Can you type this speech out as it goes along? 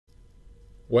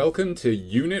Welcome to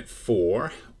Unit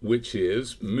 4, which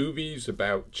is movies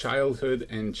about childhood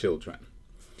and children.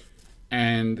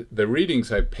 And the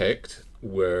readings I picked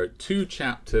were two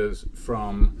chapters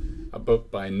from a book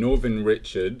by Norvin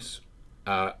Richards.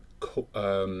 The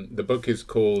book is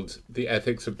called The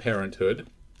Ethics of Parenthood.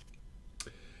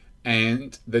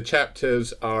 And the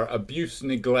chapters are Abuse,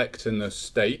 Neglect, and the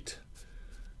State,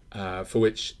 for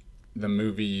which the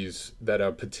movies that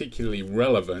are particularly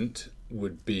relevant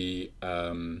would be,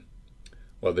 the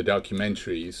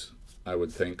documentaries, I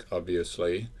would think,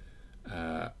 obviously.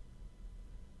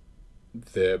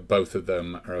 Both of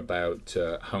them are about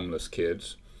homeless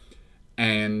kids.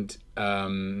 And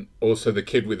also The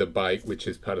Kid with a Bike, which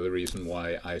is part of the reason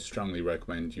why I strongly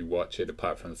recommend you watch it,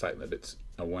 apart from the fact that it's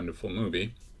a wonderful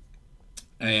movie.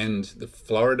 And The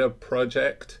Florida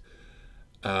Project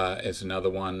is another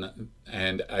one.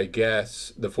 And I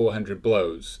guess The 400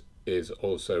 Blows is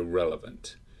also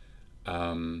relevant.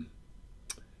 And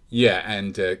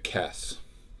Kess,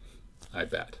 I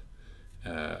bet,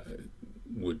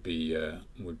 would be a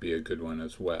good one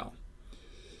as well.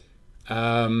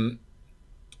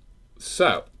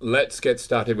 So let's get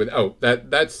started with,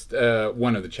 that's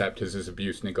one of the chapters is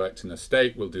Abuse, Neglect, and the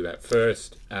State. We'll do that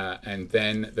first. And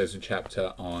then there's a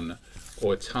chapter on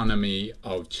Autonomy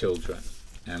of Children.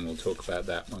 And we'll talk about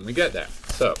that when we get there.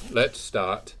 So let's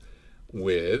start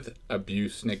with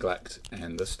Abuse, Neglect,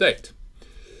 and the State.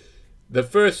 The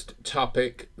first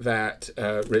topic that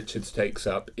Richards takes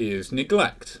up is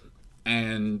neglect,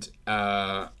 and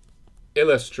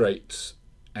illustrates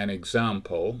an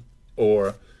example,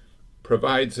 or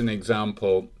provides an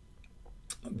example,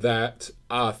 that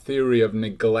our theory of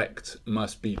neglect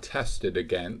must be tested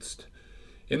against,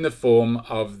 in the form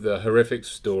of the horrific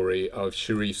story of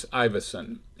Cherise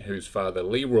Iverson, whose father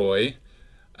Leroy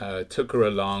took her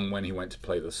along when he went to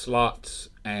play the slots,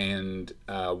 and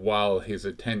while his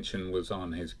attention was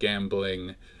on his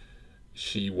gambling,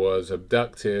 she was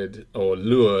abducted or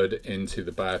lured into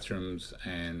the bathrooms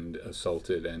and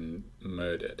assaulted and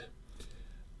murdered.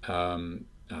 A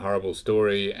horrible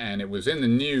story, and it was in the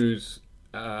news.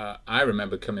 I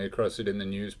remember coming across it in the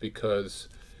news because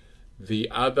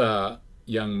the other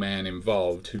young man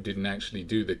involved, who didn't actually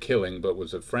do the killing but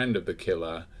was a friend of the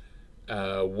killer,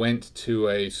 went to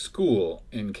a school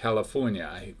in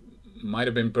California. It might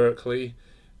have been Berkeley,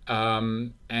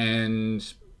 and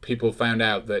people found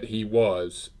out that he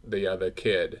was the other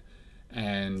kid,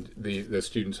 and the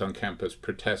students on campus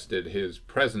protested his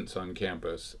presence on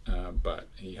campus, but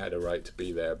he had a right to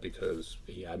be there because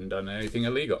he hadn't done anything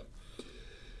illegal.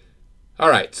 All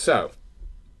right, so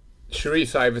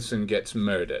Cherise Iverson gets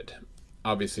murdered.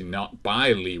 Obviously not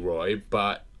by Leroy,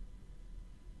 but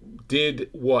did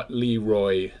what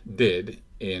Leroy did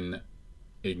in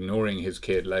ignoring his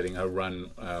kid, letting her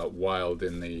run wild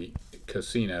in the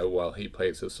casino while he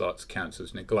plays the slots, counts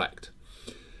as neglect.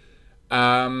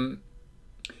 Let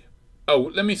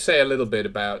me say a little bit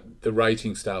about the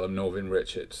writing style of Norvin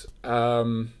Richards.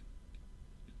 I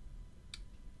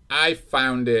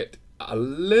found it a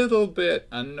little bit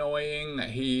annoying.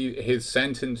 His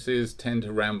sentences tend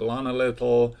to ramble on a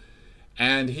little,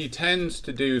 and he tends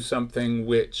to do something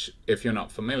which, if you're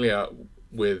not familiar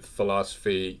with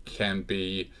philosophy, can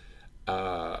be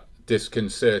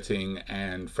disconcerting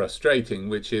and frustrating,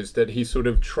 which is that he sort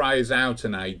of tries out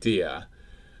an idea,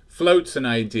 floats an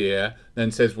idea,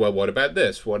 then says, well, what about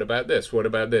this? What about this? What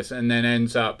about this? And then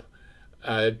ends up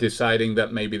deciding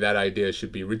that maybe that idea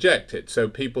should be rejected. So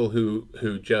people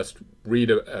who just read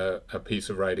a piece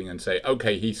of writing and say,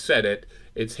 okay, he said it,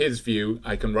 it's his view,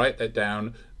 I can write that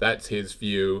down, that's his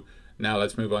view, now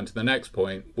let's move on to the next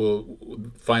point, will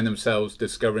find themselves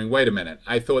discovering, wait a minute,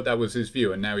 I thought that was his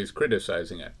view and now he's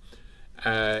criticizing it.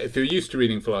 If you're used to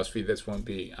reading philosophy, this won't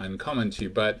be uncommon to you,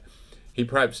 but he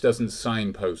perhaps doesn't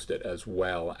signpost it as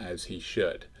well as he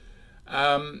should.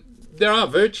 There are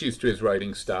virtues to his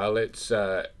writing style.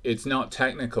 It's not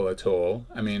technical at all.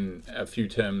 I mean, a few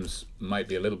terms might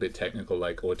be a little bit technical,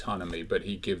 like autonomy, but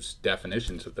he gives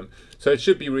definitions of them. So it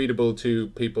should be readable to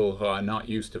people who are not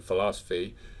used to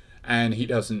philosophy. And he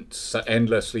doesn't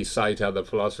endlessly cite other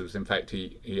philosophers. In fact,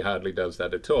 he hardly does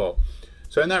that at all.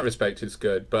 So in that respect, it's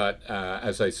good. But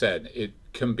as I said, it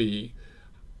can be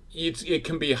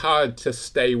hard to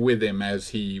stay with him as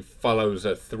he follows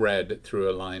a thread through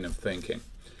a line of thinking.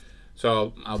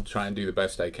 So I'll try and do the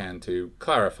best I can to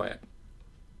clarify it.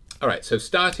 All right, so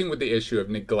starting with the issue of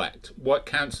neglect. What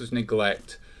counts as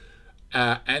neglect?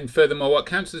 And furthermore, what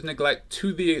counts as neglect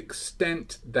to the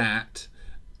extent that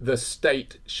the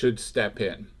state should step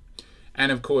in?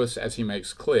 And of course, as he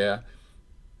makes clear,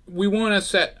 we want to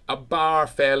set a bar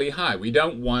fairly high. We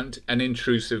don't want an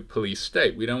intrusive police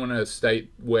state. We don't want a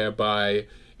state whereby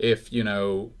if,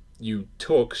 you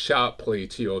talk sharply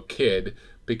to your kid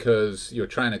because you're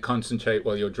trying to concentrate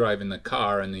while you're driving the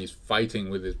car and he's fighting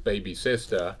with his baby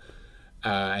sister,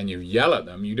 and you yell at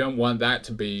them, you don't want that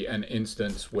to be an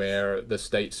instance where the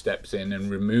state steps in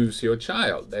and removes your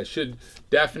child. There should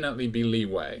definitely be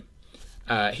leeway.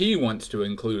 He wants to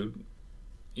include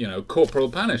corporal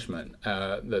punishment,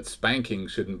 that spanking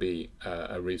shouldn't be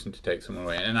a reason to take someone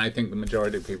away. And I think the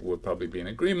majority of people would probably be in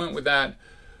agreement with that,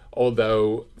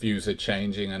 although views are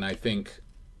changing, and I think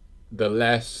the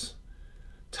less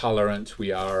tolerant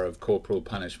we are of corporal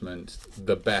punishment,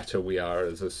 the better we are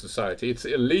as a society. It's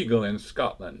illegal in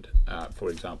Scotland, for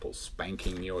example,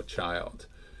 spanking your child.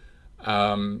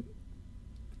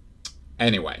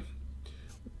 Anyway.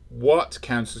 What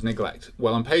counts as neglect?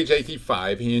 Well, on page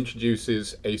 85, he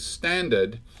introduces a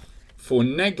standard for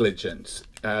negligence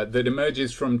that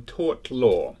emerges from tort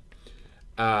law.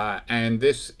 And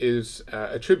this is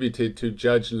attributed to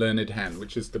Judge Learned Hand,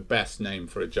 which is the best name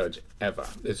for a judge ever.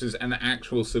 This is an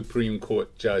actual Supreme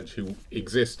Court judge who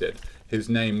existed. His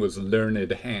name was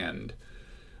Learned Hand.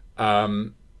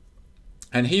 And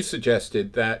he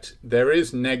suggested that there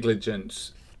is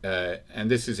negligence,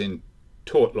 and this is in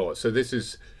tort law. So this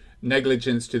is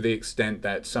negligence to the extent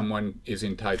that someone is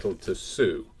entitled to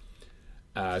sue.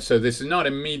 So this is not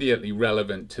immediately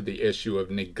relevant to the issue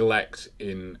of neglect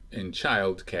in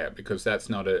childcare, because that's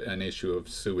not an issue of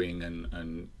suing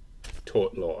and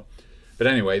tort law. But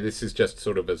anyway, this is just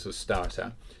sort of as a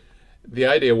starter. The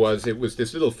idea was, it was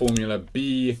this little formula,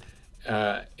 B,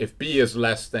 if B is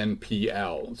less than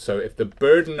PL. So if the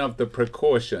burden of the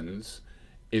precautions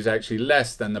is actually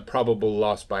less than the probable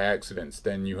loss by accidents,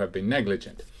 then you have been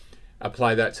negligent.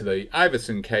 Apply that to the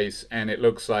Iverson case, and it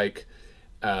looks like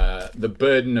the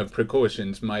burden of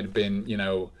precautions might have been,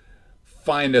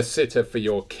 find a sitter for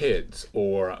your kids,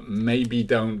 or maybe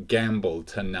don't gamble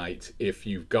tonight if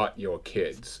you've got your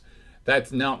kids.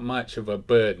 That's not much of a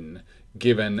burden,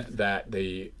 given that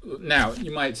now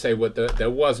you might say, well, there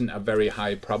wasn't a very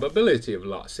high probability of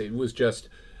loss. It was just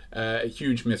a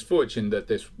huge misfortune that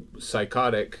this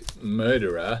psychotic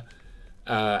murderer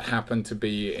happened to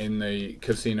be in the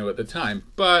casino at the time.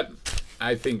 But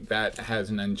I think that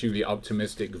has an unduly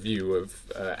optimistic view of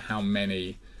how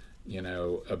many,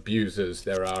 abusers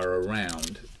there are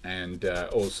around. And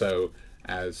also,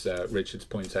 as Richards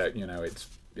points out,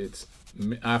 it's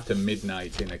after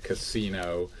midnight in a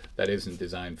casino that isn't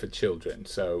designed for children.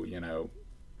 So,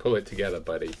 pull it together,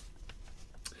 buddy.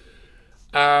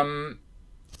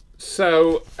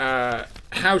 So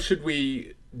how should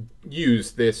we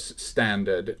use this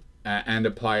standard and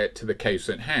apply it to the case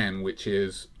at hand, which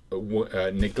is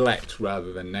neglect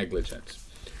rather than negligence?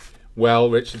 Well,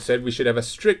 Richard said we should have a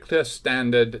stricter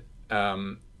standard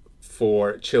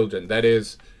for children. That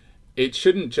is, it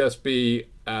shouldn't just be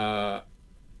the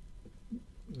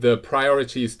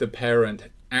priorities the parent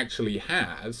actually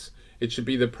has. It should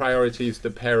be the priorities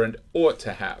the parent ought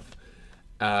to have.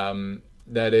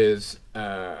 That is,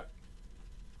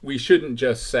 we shouldn't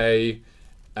just say,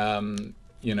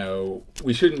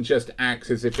 we shouldn't just act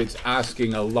as if it's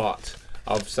asking a lot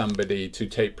of somebody to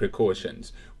take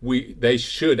precautions. They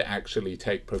should actually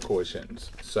take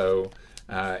precautions. So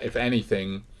if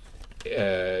anything,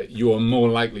 you are more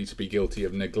likely to be guilty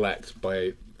of neglect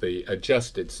by the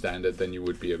adjusted standard than you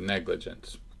would be of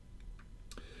negligence.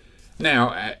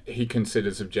 Now, he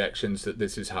considers objections that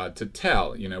this is hard to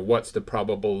tell. What's the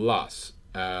probable loss?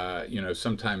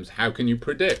 Sometimes how can you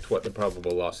predict what the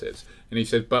probable loss is? And he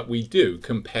says, but we do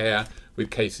compare with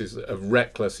cases of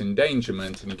reckless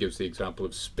endangerment, and he gives the example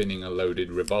of spinning a loaded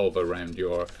revolver around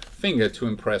your finger to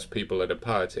impress people at a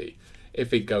party.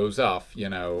 If it goes off,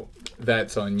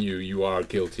 that's on you. You are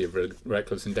guilty of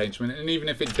reckless endangerment, and even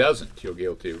if it doesn't, you're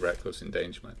guilty of reckless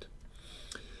endangerment.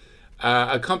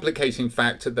 A complicating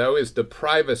factor, though, is the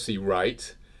privacy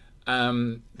right.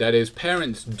 That is,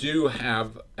 parents do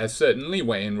have a certain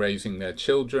leeway in raising their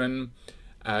children.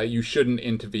 You shouldn't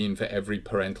intervene for every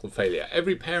parental failure.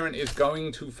 Every parent is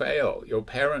going to fail. Your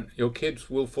kids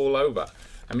will fall over.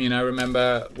 I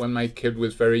remember when my kid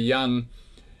was very young,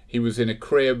 he was in a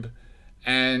crib,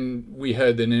 and we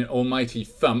heard an almighty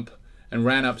thump and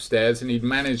ran upstairs, and he'd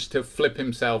managed to flip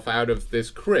himself out of this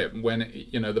crib when,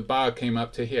 the bar came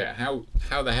up to here. How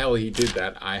the hell he did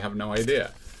that, I have no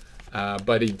idea.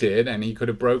 But he did, and he could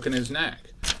have broken his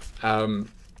neck.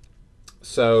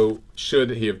 So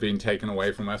should he have been taken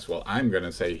away from us? Well, I'm going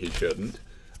to say he shouldn't.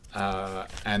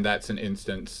 And that's an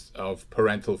instance of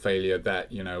parental failure that,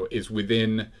 is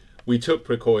within, we took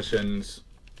precautions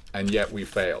and yet we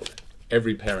failed.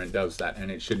 every parent does that,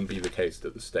 and it shouldn't be the case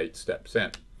that the state steps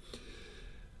in.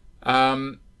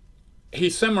 He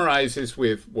summarizes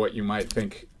with what you might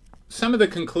think, some of the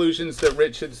conclusions that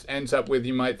Richards ends up with,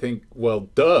 you might think, well,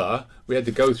 duh, we had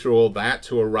to go through all that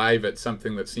to arrive at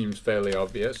something that seems fairly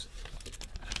obvious.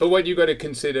 But what you've got to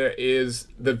consider is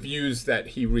the views that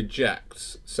he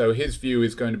rejects. So his view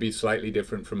is going to be slightly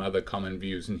different from other common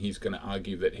views, and he's going to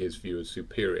argue that his view is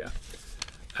superior.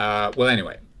 Well,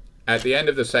 anyway, at the end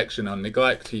of the section on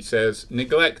neglect, he says,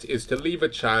 neglect is to leave a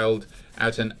child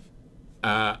at an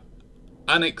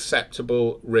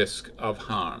unacceptable risk of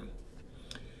harm.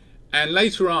 And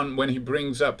later on, when he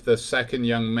brings up the second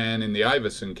young man in the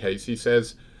Iverson case, he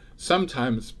says,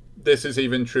 sometimes this is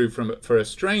even true for a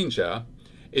stranger.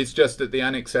 It's just that the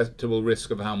unacceptable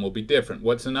risk of harm will be different.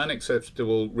 What's an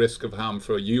unacceptable risk of harm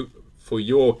for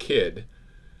your kid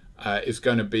is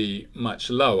going to be much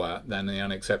lower than the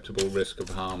unacceptable risk of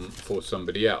harm for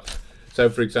somebody else. So,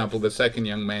 for example, the second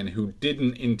young man who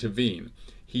didn't intervene,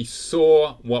 he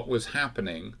saw what was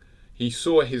happening. He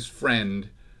saw his friend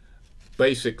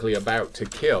basically about to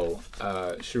kill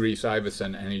Sharice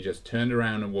Iverson, and he just turned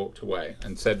around and walked away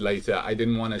and said later, I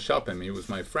didn't want to shop him. He was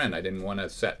my friend. I didn't want to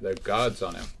set the guards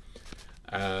on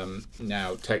him.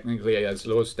 Now, technically, as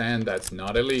laws stand, that's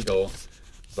not illegal,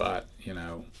 but, you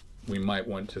know, we might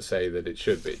want to say that it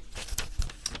should be.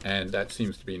 And that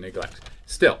seems to be neglect.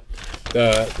 Still,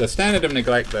 the standard of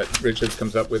neglect that Richards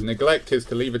comes up with, neglect is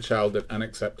to leave a child at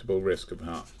unacceptable risk of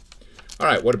harm. All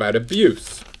right, what about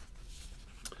abuse?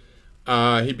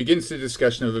 He begins the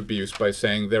discussion of abuse by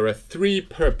saying there are three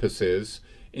purposes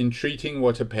in treating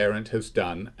what a parent has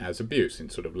done as abuse, in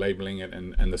sort of labeling it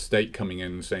and the state coming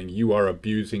in and saying you are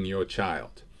abusing your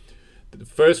child. The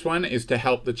first one is to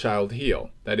help the child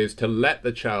heal. That is to let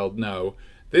the child know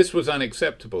this was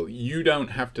unacceptable. You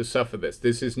don't have to suffer this.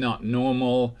 This is not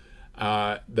normal.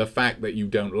 The fact that you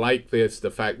don't like this,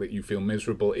 the fact that you feel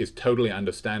miserable is totally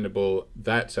understandable.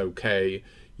 That's okay.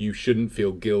 You shouldn't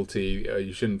feel guilty.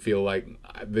 You shouldn't feel like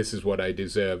this is what I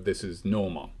deserve. This is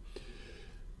normal.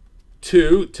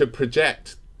 Two, to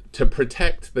protect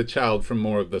the child from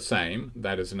more of the same.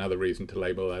 That is another reason to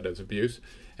label that as abuse.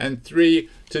 And three,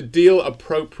 to deal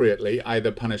appropriately,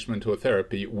 either punishment or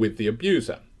therapy, with the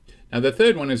abuser. Now, the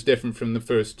third one is different from the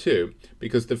first two,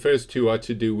 because the first two are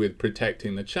to do with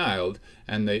protecting the child,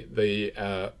 and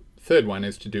the third one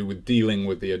is to do with dealing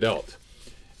with the adult.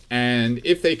 And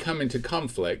if they come into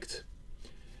conflict,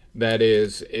 that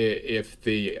is, if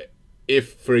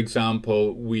for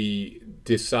example, we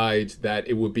decide that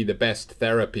it would be the best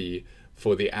therapy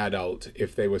for the adult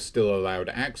if they were still allowed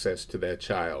access to their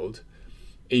child,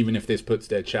 even if this puts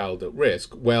their child at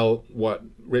risk, well, what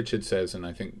Richard says, and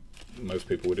I think most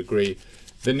people would agree,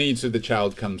 the needs of the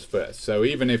child comes first. So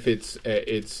even if it's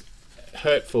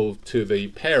hurtful to the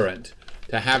parent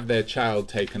to have their child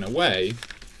taken away,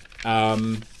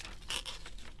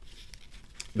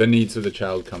 the needs of the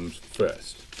child comes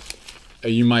first.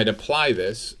 You might apply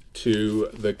this to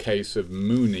the case of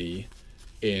Mooney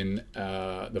in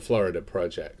the Florida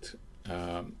Project,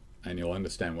 and you'll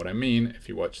understand what I mean if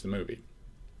you watch the movie.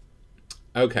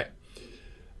 Okay.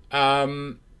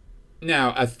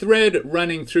 Now, a thread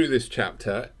running through this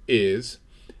chapter is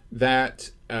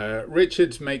that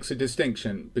Richards makes a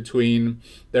distinction between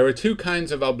there are two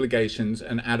kinds of obligations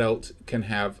an adult can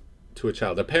have to a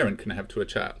child, a parent can have to a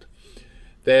child.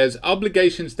 There's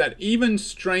obligations that even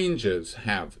strangers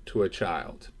have to a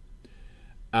child.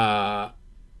 And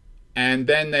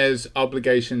then there's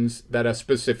obligations that are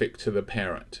specific to the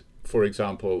parent. For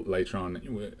example, later on,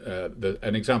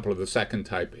 an example of the second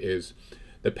type is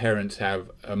the parents have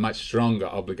a much stronger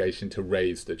obligation to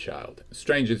raise the child.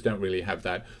 Strangers don't really have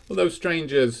that. Although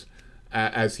strangers,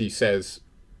 as he says,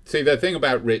 see, the thing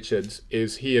about Richards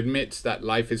is he admits that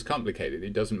life is complicated. He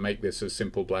doesn't make this a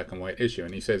simple black and white issue.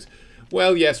 And he says,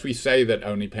 well, yes, we say that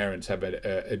only parents have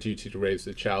a duty to raise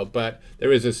the child, but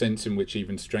there is a sense in which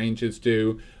even strangers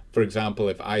do. For example,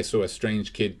 if I saw a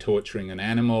strange kid torturing an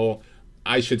animal,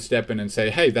 I should step in and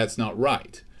say, hey, that's not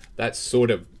right. That's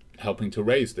sort of helping to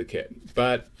raise the kid.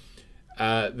 But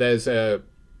there's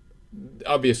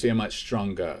obviously a much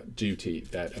stronger duty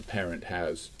that a parent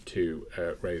has to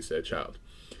raise their child.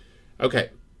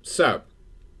 Okay, so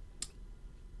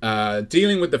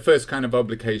dealing with the first kind of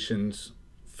obligations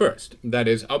first, that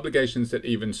is, obligations that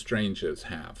even strangers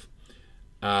have.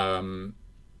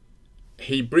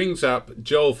 He brings up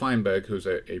Joel Feinberg, who's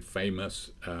a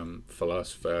famous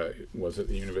philosopher, was at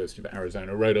the University of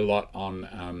Arizona, wrote a lot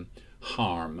on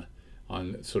harm,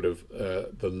 on sort of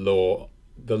the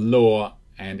law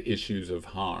and issues of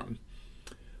harm.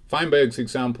 Feinberg's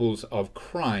examples of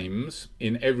crimes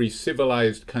in every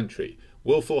civilized country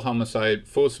willful homicide,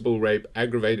 forcible rape,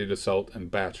 aggravated assault,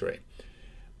 and battery.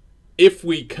 If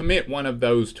we commit one of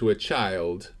those to a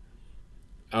child,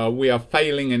 we are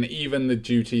failing in even the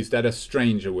duties that a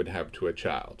stranger would have to a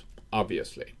child,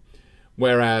 obviously.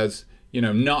 Whereas,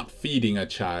 not feeding a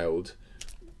child,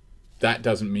 that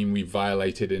doesn't mean we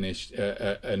violated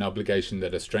an obligation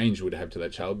that a stranger would have to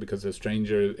that child, because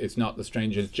it's not the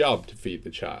stranger's job to feed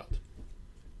the child.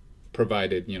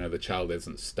 Provided, the child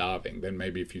isn't starving. Then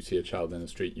maybe if you see a child in the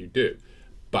street, you do.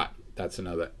 But that's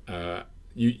another...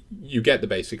 you get the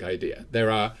basic idea.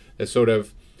 There's sort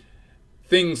of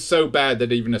things so bad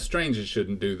that even a stranger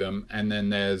shouldn't do them, and then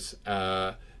there's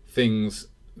things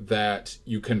that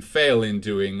you can fail in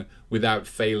doing without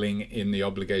failing in the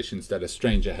obligations that a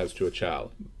stranger has to a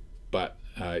child, but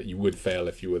you would fail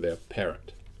if you were their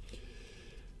parent.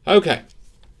 Okay,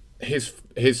 his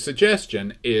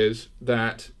suggestion is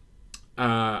that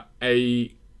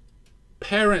a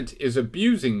parent is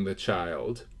abusing the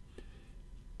child.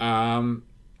 I'll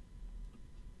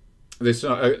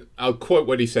quote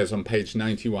what he says on page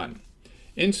 91.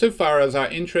 Insofar as our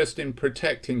interest in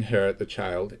protecting her, the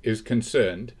child, is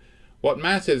concerned, what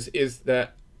matters is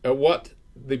that what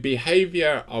the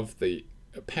behavior of the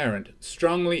parent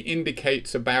strongly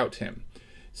indicates about him,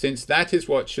 since that is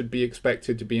what should be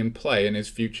expected to be in play in his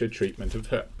future treatment of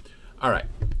her. All right.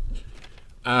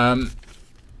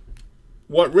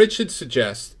 What Richard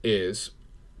suggests is,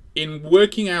 in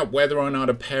working out whether or not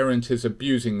a parent is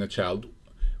abusing the child,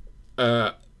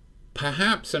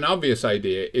 perhaps an obvious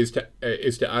idea is to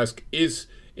ask, is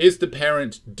the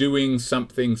parent doing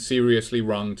something seriously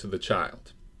wrong to the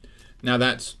child? Now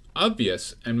that's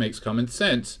obvious and makes common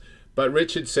sense, but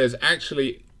Richard says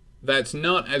actually that's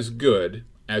not as good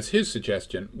as his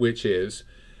suggestion, which is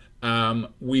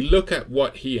we look at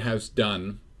what he has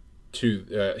done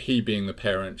to, he being the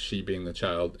parent, she being the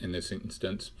child in this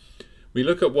instance. We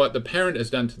look at what the parent has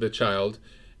done to the child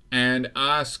and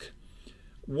ask,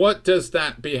 what does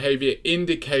that behavior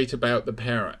indicate about the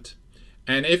parent?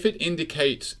 And if it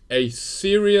indicates a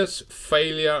serious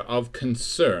failure of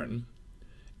concern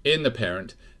in the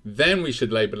parent, then we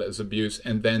should label it as abuse,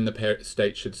 and then the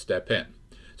state should step in.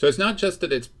 So it's not just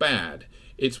that it's bad,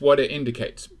 it's what it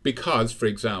indicates. Because, for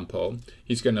example,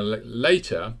 he's going to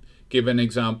later give an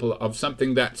example of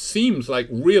something that seems like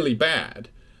really bad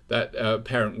that a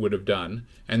parent would have done.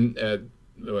 And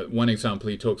one example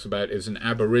he talks about is an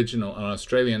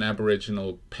Australian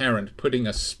Aboriginal parent putting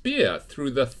a spear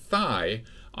through the thigh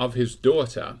of his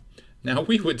daughter. Now,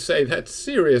 we would say that's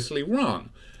seriously wrong,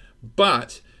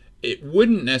 but it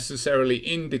wouldn't necessarily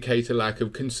indicate a lack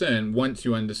of concern once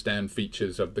you understand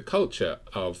features of the culture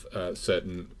of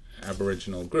certain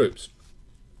Aboriginal groups.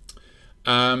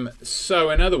 So,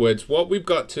 in other words, what we've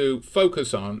got to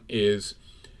focus on is,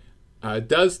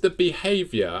 does the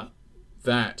behavior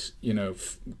that,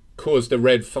 caused a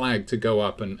red flag to go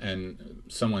up and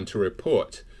someone to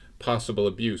report possible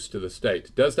abuse to the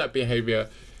state, does that behavior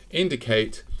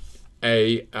indicate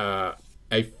a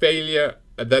failure,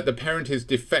 that the parent is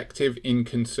defective in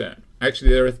concern?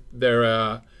 Actually, there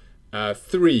are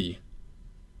three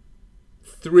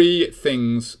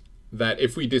things that,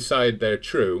 if we decide they're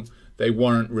true, they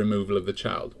warrant removal of the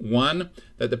child. One,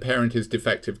 that the parent is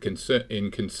defective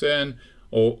in concern,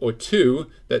 or two,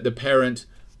 that the parent,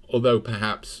 although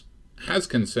perhaps has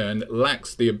concern,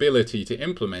 lacks the ability to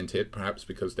implement it, perhaps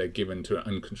because they're given to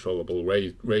uncontrollable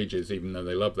rages even though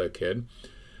they love their kid.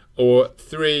 Or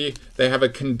three, they have a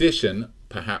condition,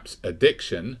 perhaps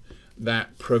addiction,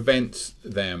 that prevents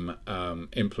them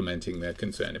implementing their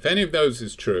concern. If any of those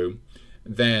is true,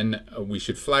 then we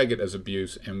should flag it as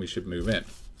abuse and we should move in.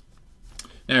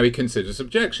 Now he considers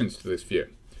objections to this view.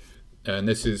 And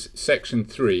this is section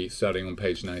 3, starting on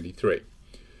page 93.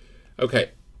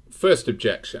 Okay, first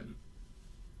objection.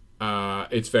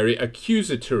 It's very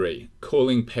accusatory,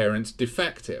 calling parents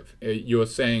defective. You're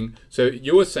saying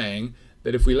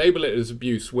that if we label it as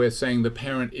abuse, we're saying the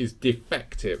parent is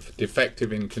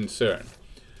defective in concern.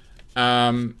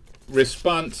 The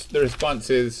response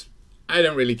is, I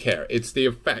don't really care. It's the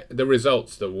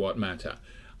results that what matter.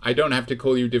 I don't have to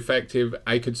call you defective.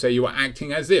 I could say you are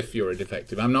acting as if you're a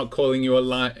defective. I'm not calling you a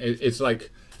liar. It's like,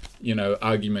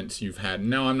 arguments you've had.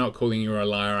 No, I'm not calling you a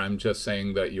liar. I'm just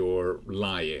saying that you're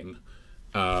lying.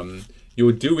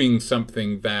 You're doing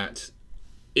something that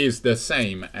is the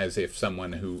same as if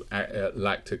someone who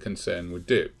lacked a concern would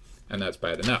do. And that's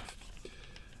bad enough.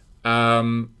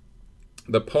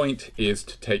 The point is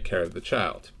to take care of the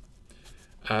child.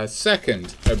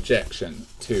 Second objection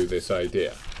to this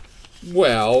idea.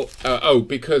 Well,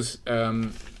 because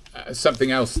something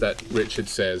else that Richard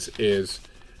says is,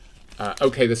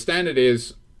 okay, the standard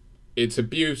is it's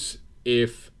abuse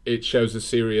if it shows a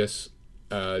serious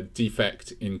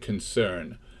defect in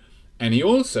concern. And he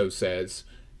also says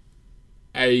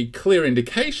a clear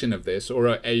indication of this,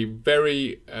 or a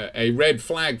red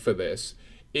flag for this,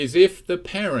 is if the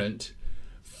parent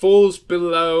falls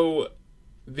below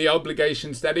the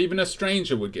obligations that even a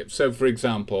stranger would give. So, for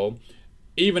example,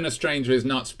 even a stranger is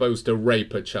not supposed to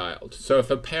rape a child. So if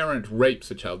a parent rapes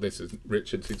a child, this is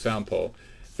Richard's example,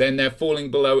 then they're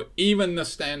falling below even the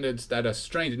standards that a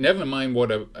stranger, never mind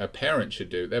what a parent should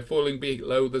do, they're falling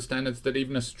below the standards that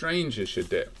even a stranger should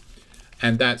do.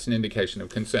 And that's an indication of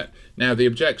consent. Now, the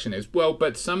objection is, well,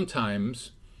 but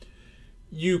sometimes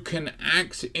you can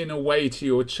act in a way to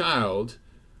your child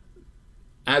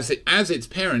as its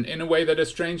parent in a way that a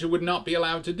stranger would not be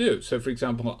allowed to do. So, for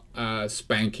example,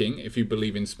 spanking, if you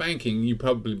believe in spanking, you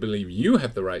probably believe you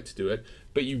have the right to do it,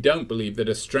 but you don't believe that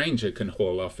a stranger can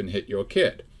haul off and hit your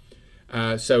kid.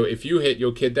 So if you hit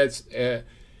your kid,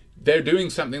 they're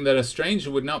doing something that a stranger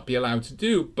would not be allowed to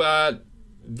do, but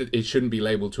it shouldn't be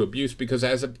labeled to abuse, because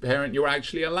as a parent, you're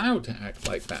actually allowed to act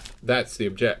like that. That's the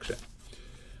objection.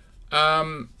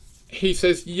 He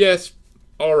says, yes,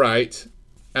 all right.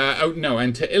 Oh, no,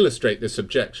 and to illustrate this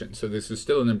objection, so this is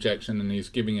still an objection, and he's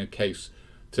giving a case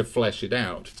to flesh it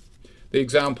out. The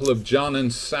example of John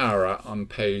and Sarah on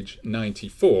page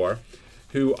 94,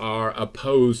 who are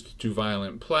opposed to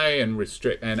violent play and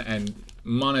restrict and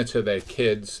monitor their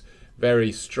kids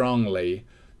very strongly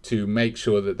to make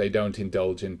sure that they don't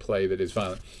indulge in play that is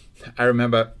violent. I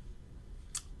remember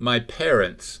my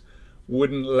parents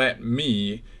wouldn't let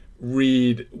me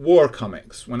read war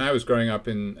comics. When I was growing up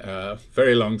in a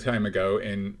very long time ago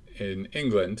in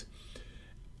England,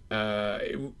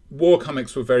 war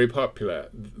comics were very popular.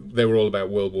 They were all about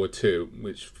World War II,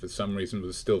 which for some reason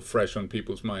was still fresh on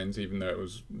people's minds, even though it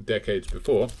was decades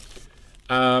before.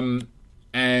 And,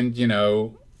 you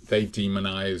know, they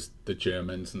demonized the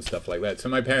Germans and stuff like that. So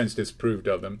my parents disapproved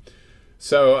of them.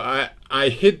 So I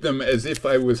hid them as if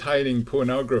I was hiding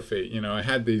pornography. You know, I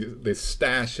had this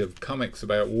stash of comics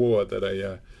about war that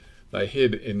I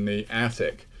hid in the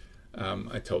attic.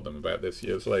 I told them about this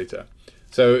years later.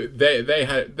 So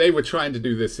they were trying to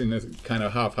do this in a kind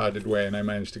of half-hearted way, and I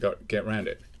managed to get around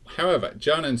it. However,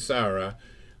 John and Sarah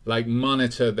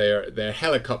monitor their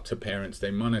helicopter parents.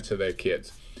 They monitor their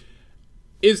kids.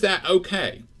 Is that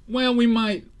okay? Well, we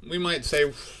might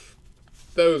say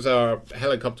those are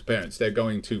helicopter parents. They're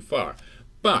going too far.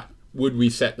 But would we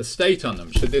set the state on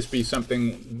them? Should this be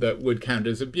something that would count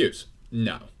as abuse?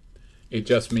 No. It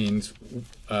just means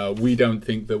we don't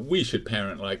think that we should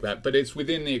parent like that, but it's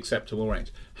within the acceptable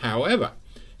range. However,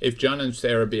 if John and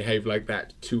Sarah behave like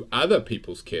that to other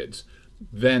people's kids,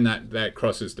 then that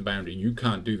crosses the boundary. You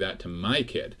can't do that to my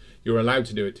kid. You're allowed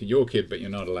to do it to your kid, but you're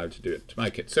not allowed to do it to my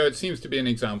kid. So it seems to be an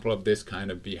example of this kind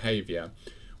of behavior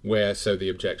where, so the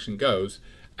objection goes,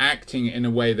 acting in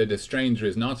a way that a stranger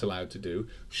is not allowed to do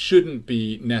shouldn't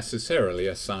be necessarily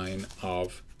a sign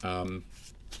of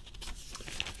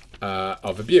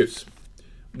abuse.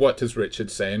 What does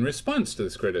Richard say in response to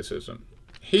this criticism?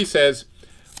 He says,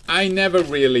 I never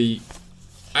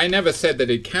said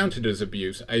that it counted as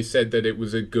abuse. I said that it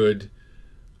was a good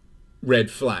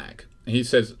red flag. He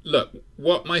says, look,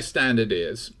 what my standard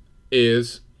is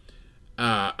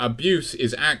abuse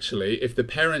is actually if the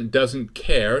parent doesn't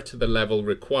care to the level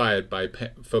required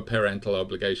for parental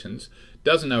obligations,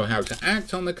 doesn't know how to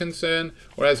act on the concern,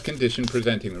 or has condition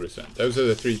presenting the concern. Those are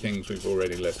the three things we've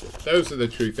already listed. Those are the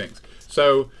true things.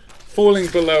 So falling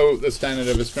below the standard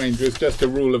of a stranger is just a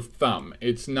rule of thumb.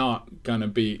 It's not going to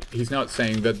be, he's not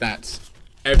saying that that's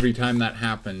every time that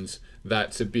happens,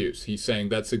 that's abuse. He's saying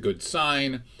that's a good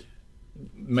sign,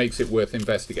 makes it worth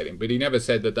investigating. But he never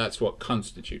said that that's what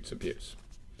constitutes abuse.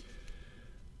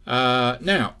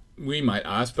 Now, we might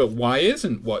ask, but why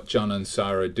isn't what John and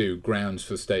Sarah do grounds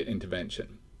for state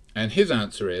intervention? And his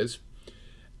answer is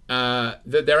that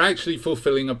they're actually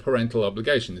fulfilling a parental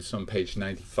obligation. This is on page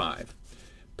 95.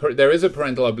 There is a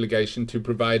parental obligation to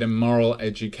provide a moral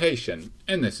education,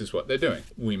 and this is what they're doing.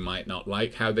 We might not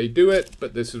like how they do it,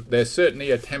 but they're certainly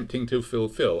attempting to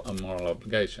fulfill a moral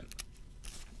obligation.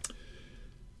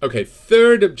 Okay,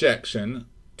 third objection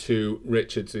to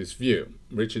Richards' view.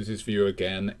 Richards' view,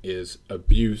 again, is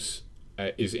abuse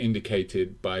is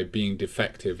indicated by being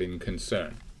defective in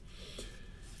concern.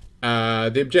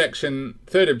 The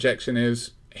third objection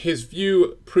is his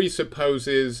view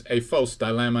presupposes a false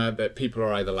dilemma that people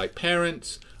are either like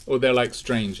parents or they're like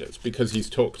strangers, because he's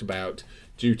talked about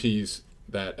duties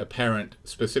that a parent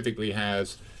specifically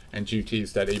has and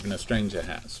duties that even a stranger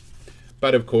has.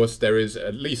 But of course, there is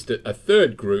at least a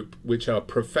third group, which are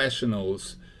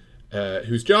professionals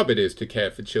whose job it is to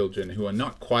care for children who are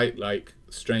not quite like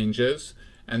strangers,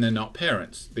 and they're not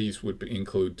parents. These would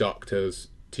include doctors,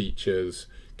 teachers,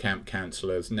 camp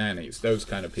counselors, nannies, those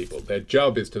kind of people. Their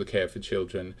job is to care for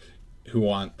children who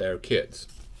aren't their kids.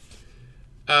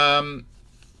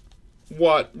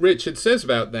 What Richard says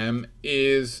about them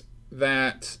is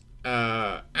that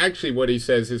actually what he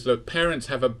says is, look, parents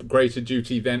have a greater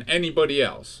duty than anybody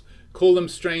else. Call them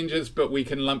strangers, but we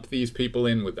can lump these people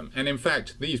in with them. And in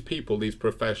fact, these people, these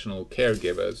professional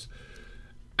caregivers,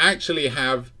 actually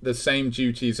have the same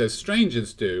duties as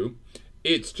strangers do.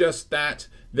 It's just that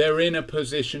they're in a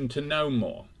position to know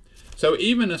more. So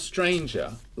even a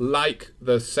stranger, like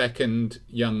the second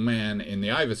young man in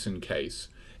the Iverson case,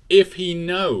 if he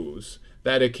knows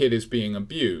that a kid is being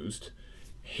abused,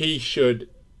 he should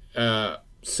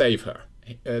save her.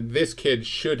 This kid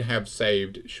should have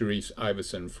saved Sharice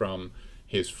Iverson from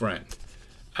his friend.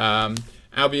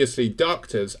 Obviously,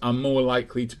 doctors are more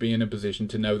likely to be in a position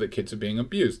to know that kids are being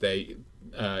abused. They,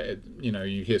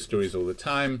 you hear stories all the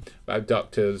time about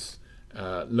doctors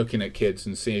looking at kids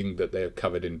and seeing that they're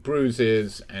covered in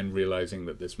bruises and realizing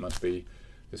that this must be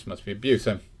abuse.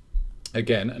 So,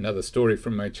 again, another story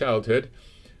from my childhood.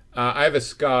 I have a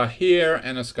scar here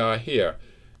and a scar here.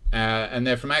 And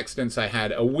they're from accidents I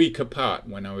had a week apart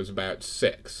when I was about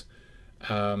 6.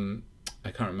 I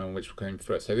can't remember which one came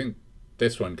first. I think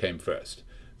this one came first.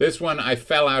 This one, I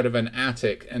fell out of an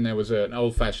attic and there was an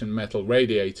old-fashioned metal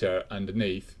radiator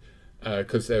underneath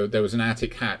because there was an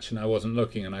attic hatch and I wasn't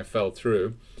looking and I fell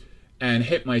through and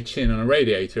hit my chin on a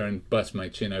radiator and bust my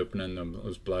chin open and there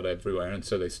was blood everywhere, and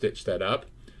so they stitched that up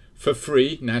for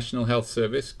free. National Health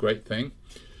Service, great thing.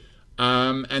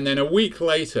 And then a week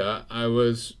later, I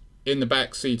was in the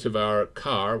back seat of our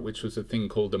car, which was a thing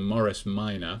called the Morris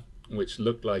Minor, which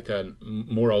looked like a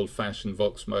more old-fashioned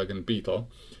Volkswagen Beetle.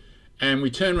 And we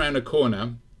turned around a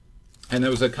corner, and there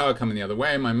was a car coming the other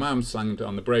way. My mum slammed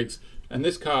on the brakes, and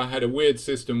this car had a weird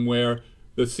system where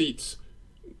the seats,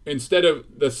 instead of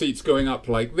the seats going up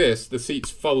like this, the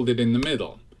seats folded in the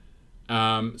middle.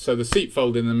 So the seat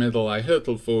folded in the middle, I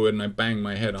hurtled forward, and I banged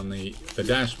my head on the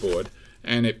dashboard.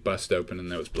 And it bust open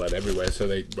and there was blood everywhere, so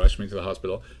they rushed me to the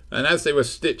hospital. And as they were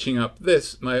stitching up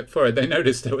my forehead, they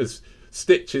noticed there was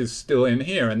stitches still in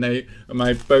here, and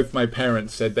both my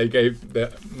parents said they gave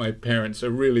my parents a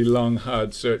really long,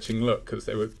 hard, searching look because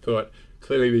they thought,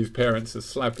 clearly these parents are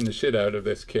slapping the shit out of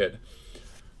this kid.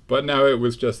 But no, it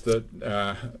was just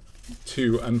that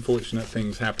 2 unfortunate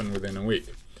things happened within a week.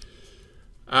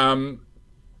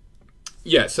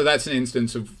 Yeah, so that's an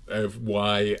instance of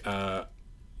why...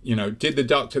 did the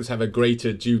doctors have a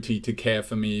greater duty to care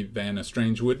for me than a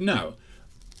stranger would? No.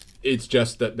 It's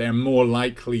just that they're more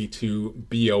likely to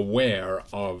be aware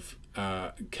of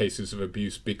cases of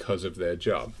abuse because of their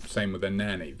job. Same with a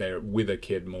nanny. They're with a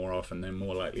kid more often. They're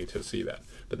more likely to see that.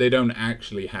 But they don't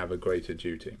actually have a greater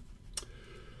duty.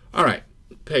 All right,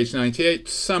 page 98,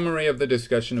 summary of the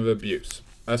discussion of abuse.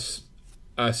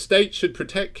 A state should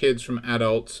protect kids from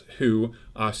adults who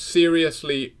are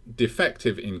seriously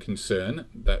defective in concern.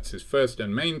 That's his first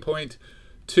and main point.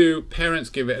 2, parents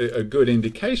give it a good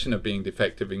indication of being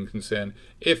defective in concern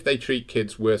if they treat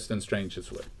kids worse than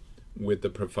strangers would, with the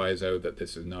proviso that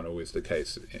this is not always the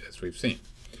case, as we've seen.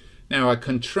 Now, a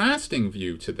contrasting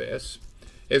view to this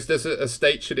is that a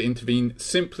state should intervene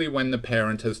simply when the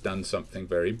parent has done something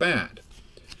very bad.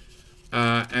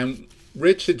 And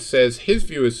Richard says his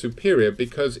view is superior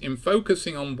because in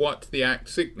focusing on what the act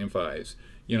signifies,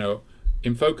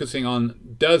 in focusing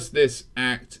on does this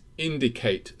act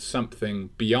indicate something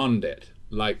beyond it,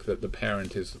 like that the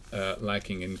parent is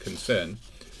lacking in concern,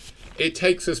 it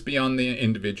takes us beyond the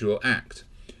individual act.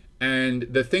 And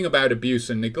the thing about abuse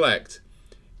and neglect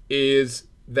is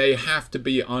they have to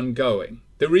be ongoing.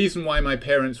 The reason why my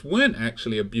parents weren't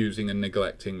actually abusing and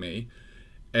neglecting me,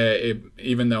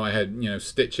 even though I had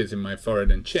stitches in my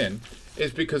forehead and chin,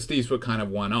 is because these were kind of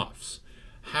one-offs.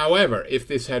 However, if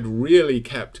this had really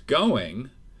kept going,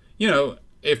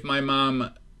 if my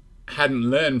mom hadn't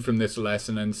learned from this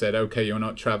lesson and said, okay, you're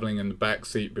not traveling in the back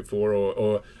seat before,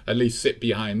 or at least sit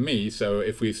behind me, so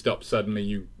if we stop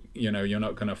suddenly, you're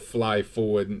not going to fly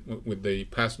forward with the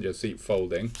passenger seat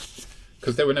folding,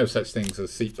 because there were no such things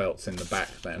as seat belts in the back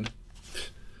then.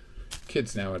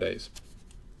 Kids nowadays.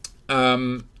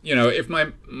 If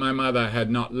my mother had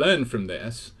not learned from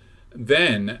this,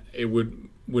 then it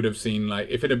would have seemed like,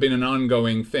 if it had been an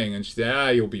ongoing thing and she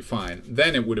said, you'll be fine,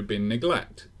 then it would have been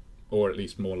neglect, or at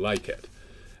least more like it.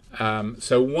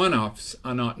 So one-offs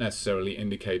are not necessarily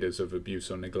indicators of abuse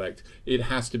or neglect. It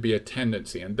has to be a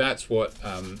tendency, and that's what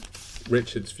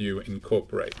Richard's view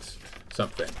incorporates.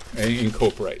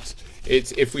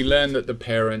 It's if we learn that the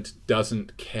parent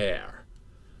doesn't care,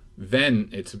 then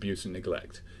it's abuse and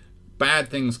neglect. Bad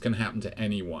things can happen to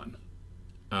anyone.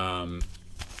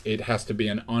 It has to be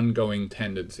an ongoing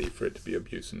tendency for it to be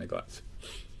abuse and neglect.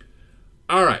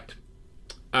 All right.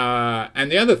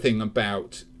 And the other thing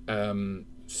about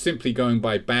simply going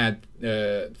by bad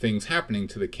things happening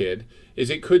to the kid is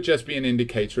it could just be an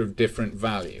indicator of different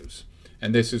values.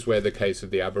 And this is where the case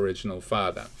of the Aboriginal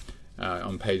father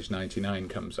on page 99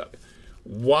 comes up.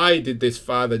 Why did this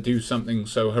father do something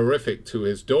so horrific to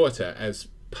his daughter as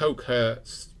poke her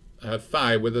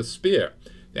thigh with a spear?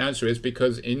 The answer is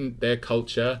because in their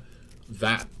culture,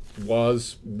 that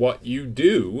was what you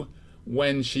do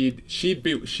when she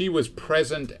was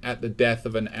present at the death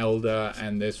of an elder,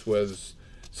 and this was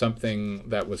something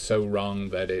that was so wrong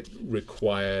that it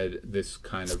required this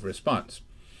kind of response.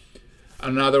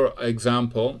 Another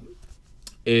example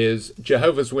is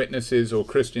Jehovah's Witnesses or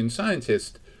Christian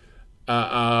Scientists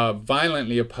are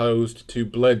violently opposed to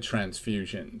blood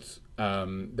transfusions.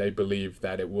 They believe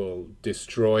that it will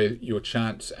destroy your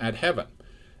chance at heaven.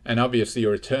 And obviously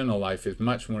your eternal life is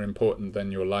much more important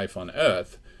than your life on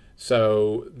earth.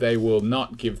 So they will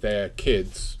not give their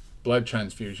kids blood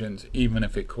transfusions, even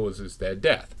if it causes their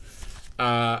death.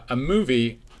 A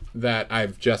movie that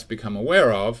I've just become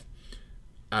aware of,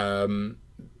 I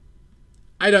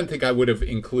don't think I would have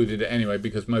included it anyway,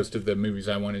 because most of the movies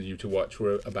I wanted you to watch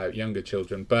were about younger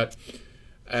children. But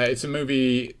it's a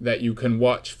movie that you can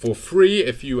watch for free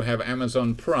if you have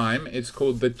Amazon Prime. It's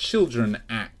called The Children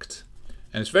Act.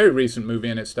 And it's a very recent movie,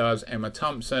 and it stars Emma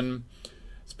Thompson.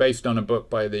 It's based on a book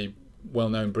by the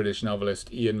well-known British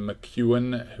novelist Ian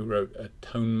McEwan, who wrote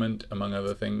Atonement, among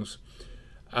other things.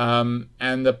 And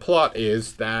the plot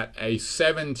is that a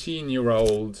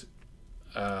 17-year-old,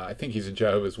 I think he's a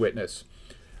Jehovah's Witness,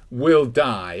 will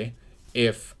die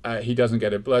if he doesn't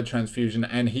get a blood transfusion,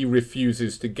 and he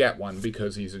refuses to get one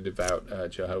because he's a devout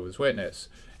Jehovah's Witness.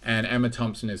 And Emma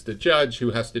Thompson is the judge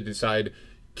who has to decide,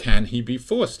 can he be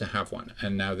forced to have one?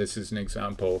 And now this is an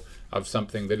example of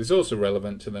something that is also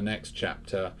relevant to the next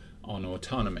chapter on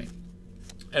autonomy.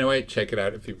 Anyway, check it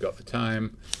out if you've got the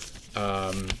time.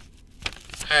 I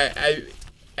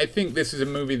think this is a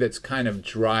movie that's kind of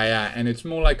drier, and it's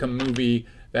more like a movie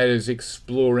that is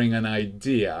exploring an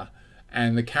idea,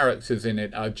 and the characters in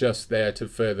it are just there to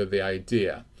further the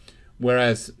idea.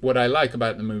 Whereas what I like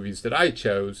about the movies that I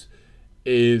chose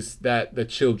is that the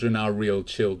children are real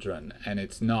children, and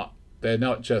they're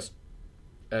not just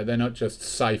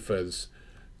ciphers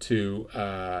to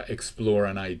explore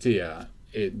an idea.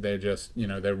 They're just,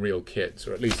 they're real kids,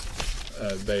 or at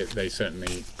least they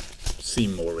certainly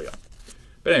seem more real.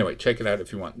 But anyway, check it out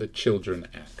if you want. The Children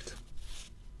Act.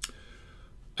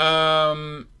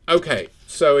 Okay,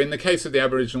 so in the case of the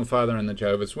Aboriginal father and the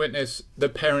Jehovah's Witness, the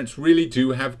parents really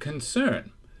do have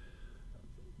concern.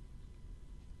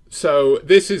 So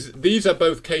these are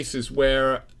both cases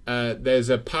where there's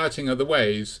a parting of the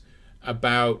ways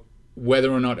about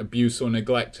whether or not abuse or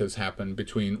neglect has happened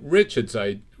between Richard's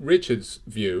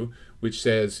view, which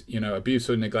says, abuse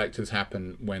or neglect has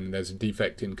happened when there's a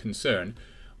defect in concern.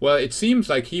 Well, it seems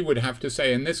like he would have to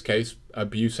say, in this case,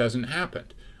 abuse hasn't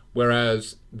happened.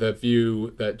 Whereas the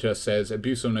view that just says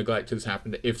abuse or neglect has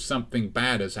happened if something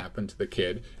bad has happened to the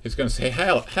kid is going to say,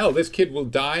 hell, this kid will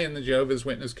die in the Jehovah's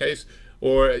Witness case,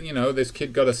 or, this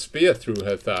kid got a spear through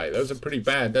her thigh. Those are pretty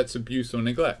bad. That's abuse or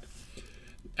neglect.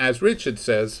 As Richard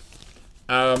says,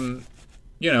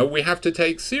 we have to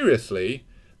take seriously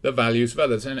the values of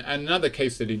others. And another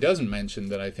case that he doesn't mention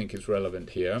that I think is relevant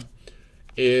here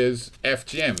is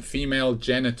FGM, female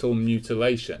genital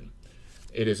mutilation.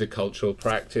 It is a cultural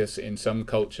practice in some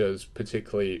cultures,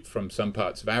 particularly from some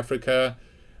parts of Africa,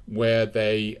 where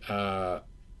they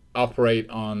operate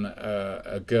on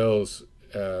a girl's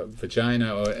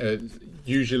vagina, or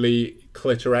usually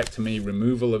clitorectomy,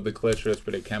 removal of the clitoris,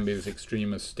 but it can be as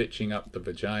extreme as stitching up the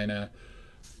vagina.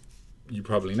 You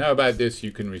probably know about this.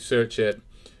 You can research it.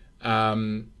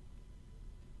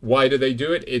 Why do they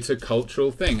do it? It's a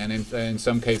cultural thing, and in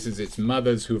some cases it's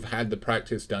mothers who've had the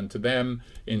practice done to them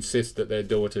insist that their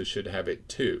daughters should have it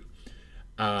too.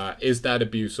 Is that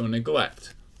abuse or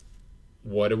neglect?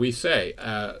 What do we say?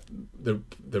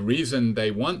 The reason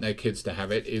they want their kids to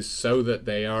have it is so that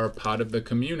they are part of the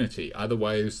community.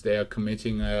 Otherwise they are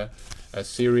committing a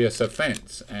serious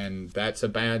offense, and that's a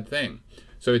bad thing.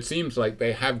 So it seems like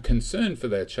they have concern for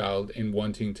their child in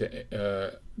wanting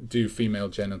to do female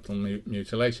genital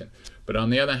mutilation. But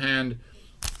on the other hand,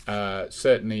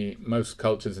 certainly most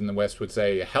cultures in the West would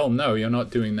say, hell no, you're not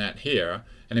doing that here.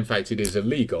 And in fact, it is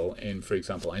illegal in, for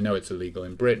example, I know it's illegal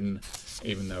in Britain,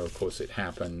 even though, of course, it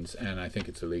happens, and I think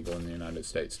it's illegal in the United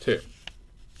States too.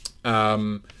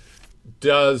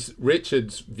 does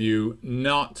Richard's view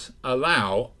not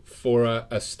allow for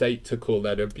a state to call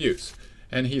that abuse?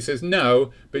 And he says,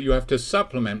 no, but you have to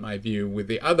supplement my view with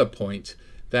the other point,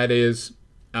 that is,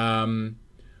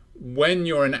 when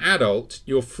you're an adult,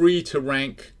 you're free to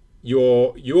rank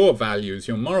your values,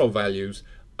 your moral values,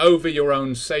 over your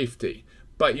own safety,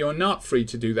 but you're not free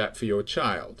to do that for your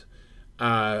child.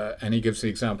 And he gives the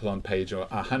example on page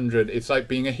 100. It's like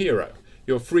being a hero.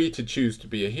 You're free to choose to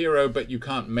be a hero, but you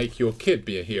can't make your kid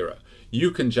be a hero. You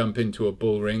can jump into a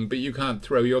bull ring, but you can't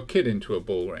throw your kid into a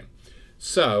bull ring.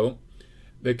 So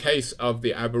the case of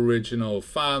the Aboriginal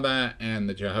father and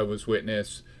the Jehovah's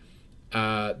Witness,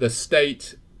 the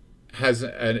state has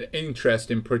an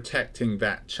interest in protecting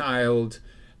that child,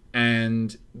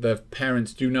 and the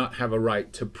parents do not have a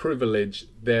right to privilege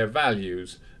their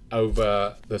values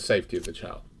over the safety of the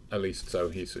child. At least so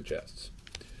he suggests.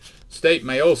 State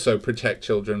may also protect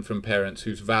children from parents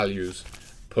whose values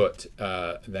put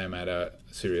them at a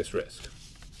serious risk.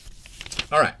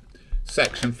 All right.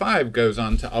 Section 5 goes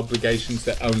on to obligations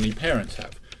that only parents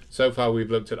have. So far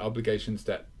we've looked at obligations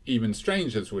that even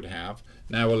strangers would have.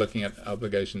 Now we're looking at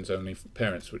obligations only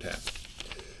parents would have.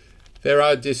 There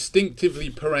are distinctively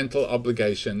parental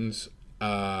obligations,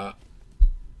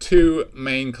 two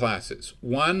main classes.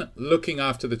 One, looking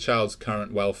after the child's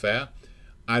current welfare.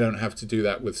 I don't have to do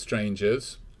that with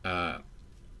strangers. I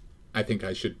think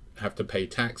I should have to pay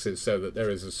taxes so that there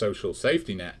is a social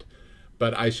safety net,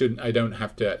 but I don't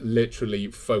have to literally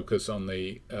focus on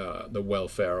the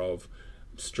welfare of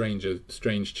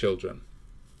strange children.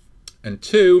 And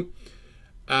two,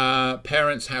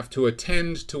 parents have to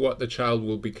attend to what the child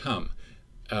will become.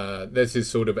 This is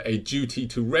sort of a duty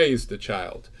to raise the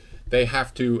child. They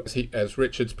have to, as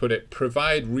Richards put it,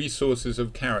 provide resources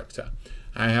of character.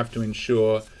 I have to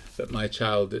ensure that my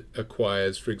child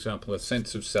acquires, for example, a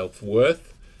sense of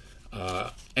self-worth,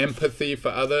 empathy for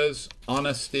others,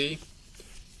 honesty.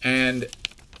 And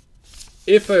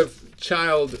if a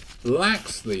child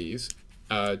lacks these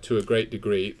to a great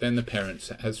degree, then the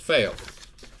parent has failed.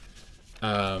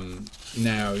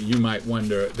 Now, you might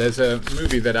wonder, there's a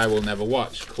movie that I will never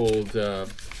watch called,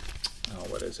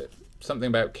 what is it? Something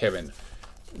about Kevin.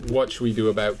 What should we do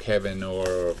about Kevin?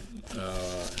 Or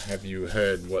have you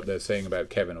heard what they're saying about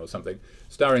Kevin or something?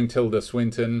 Starring Tilda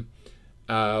Swinton,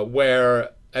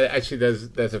 where actually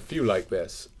there's a few like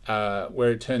this,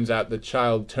 where it turns out the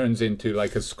child turns into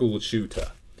like a school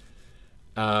shooter.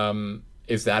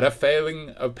 Is that a failing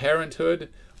of parenthood?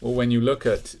 Well, when you look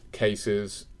at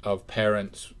cases of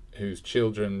parents whose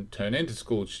children turn into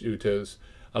school shooters,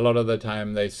 a lot of the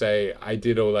time they say, I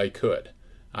did all I could.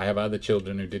 I have other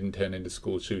children who didn't turn into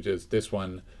school shooters. This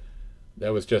one,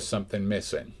 there was just something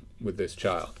missing with this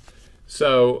child.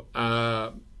 So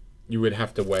you would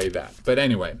have to weigh that. But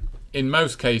anyway, in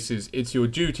most cases, it's your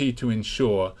duty to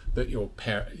ensure that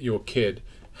your kid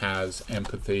has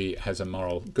empathy, has a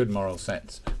good moral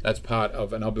sense. That's part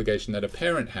of an obligation that a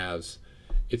parent has.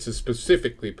 It's a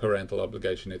specifically parental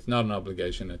obligation. It's not an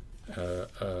obligation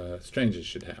that strangers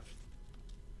should have.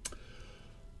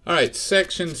 All right,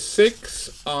 section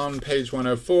 6 on page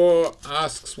 104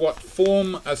 asks what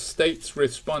form a state's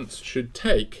response should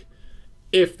take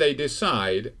if they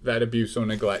decide that abuse or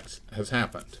neglect has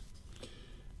happened.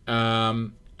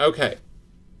 Okay.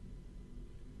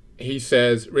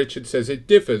 Richard says it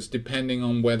differs depending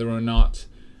on whether or not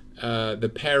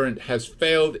the parent has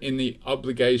failed in the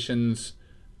obligations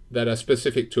that are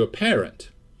specific to a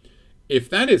parent. If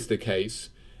that is the case,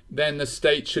 then the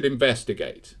state should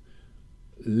investigate.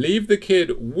 Leave the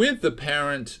kid with the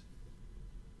parent,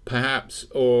 perhaps,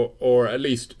 or at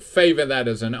least favor that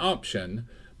as an option,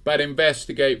 but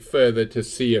investigate further to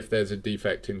see if there's a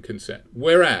defect in consent.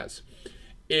 Whereas,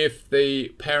 if the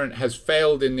parent has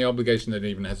failed in the obligation that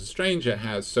even as a stranger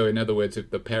has, so in other words, if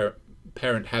the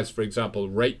parent has, for example,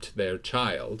 raped their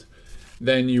child,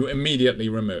 then you immediately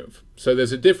remove. So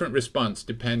there's a different response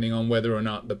depending on whether or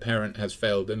not the parent has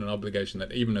failed in an obligation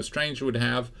that even a stranger would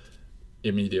have,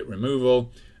 immediate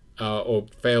removal, or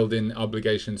failed in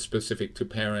obligations specific to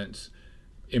parents,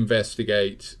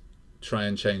 investigate, try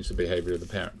and change the behavior of the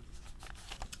parent.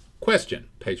 Question,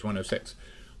 page 106.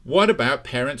 What about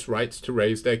parents' rights to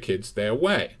raise their kids their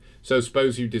way? So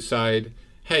suppose you decide,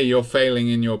 hey, you're failing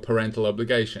in your parental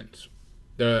obligations.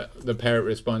 The parent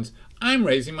responds, I'm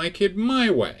raising my kid my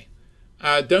way.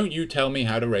 Don't you tell me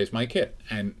how to raise my kid.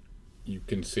 And you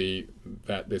can see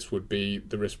that this would be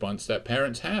the response that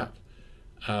parents have.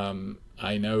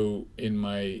 I know in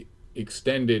my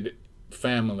extended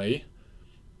family,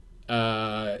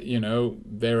 there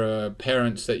are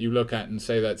parents that you look at and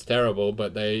say that's terrible,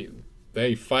 but they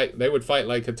would fight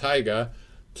like a tiger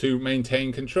to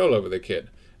maintain control over the kid.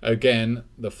 Again,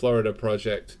 the Florida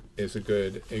Project is a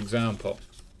good example.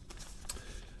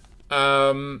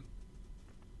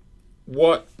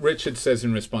 What Richard says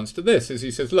in response to this is,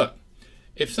 he says, look,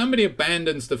 if somebody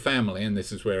abandons the family, and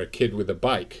this is where A Kid with a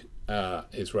Bike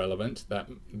is relevant,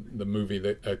 the movie,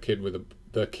 The Kid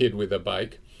with a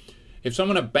Bike. If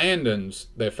someone abandons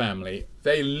their family,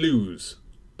 they lose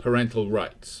parental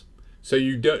rights. So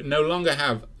you can no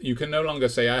longer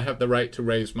say, I have the right to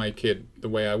raise my kid the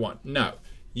way I want. No,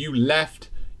 you left,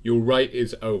 your right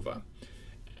is over.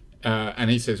 And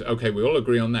he says, okay, we all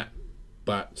agree on that.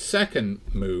 But second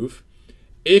move,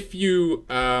 if you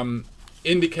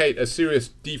indicate a serious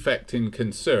defect in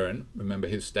concern, remember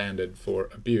his standard for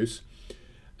abuse,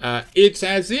 it's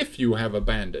as if you have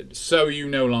abandoned, so you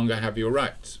no longer have your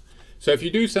rights. So if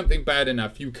you do something bad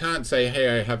enough, you can't say,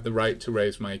 hey, I have the right to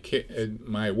raise my kid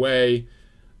my way.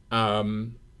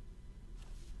 You've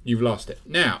lost it.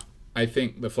 Now, I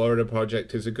think the Florida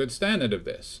Project is a good standard of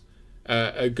this,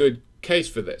 a good case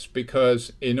for this,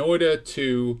 because in order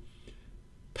to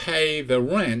pay the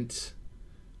rent,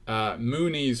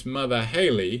 Mooney's mother,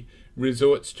 Haley,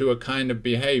 resorts to a kind of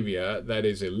behavior that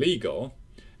is illegal,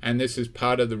 and this is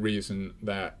part of the reason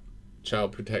that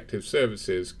Child Protective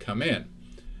Services come in.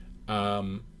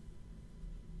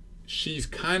 She's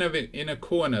kind of in a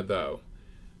corner, though,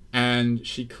 and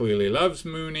she clearly loves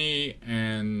Mooney,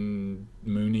 and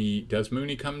does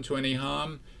Mooney come to any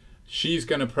harm? She's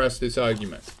going to press this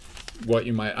argument. What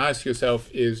you might ask yourself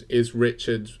is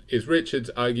Richard's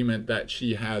argument that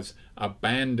she has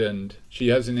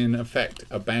in effect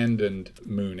abandoned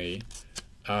Mooney,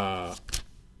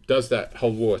 does that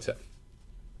hold water?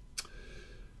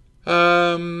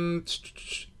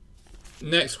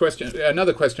 Next question,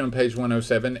 another question on page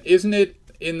 107. Isn't it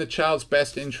in the child's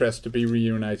best interest to be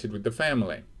reunited with the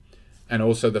family? And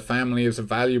also, the family is a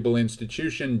valuable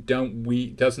institution.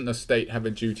 Doesn't the state have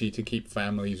a duty to keep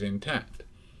families intact?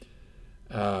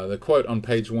 The quote on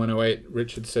page 108,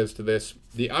 Richard says to this,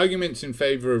 the arguments in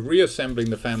favor of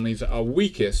reassembling the families are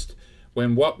weakest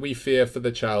when what we fear for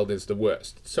the child is the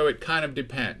worst. So it kind of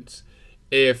depends.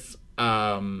 If,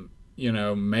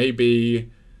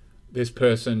 maybe this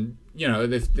person,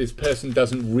 this person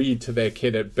doesn't read to their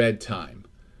kid at bedtime,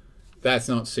 that's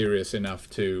not serious enough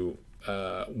to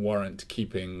warrant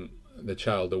keeping the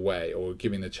child away or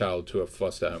giving the child to a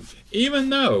foster home. Even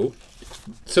though,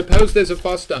 suppose there's a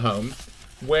foster home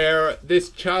where this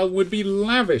child would be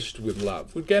lavished with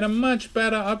love, would get a much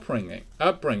better upbringing.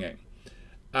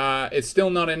 It's still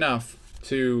not enough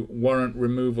to warrant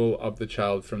removal of the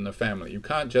child from the family. You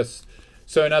can't just,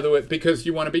 so in other words, because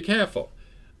you want to be careful.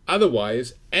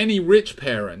 Otherwise, any rich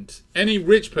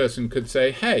person could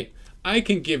say, hey, I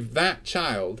can give that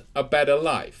child a better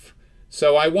life,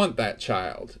 so I want that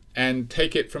child, and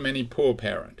take it from any poor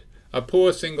parent. A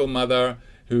poor single mother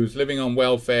who's living on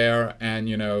welfare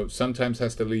and, sometimes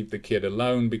has to leave the kid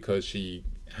alone because she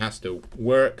has to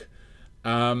work.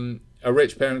 A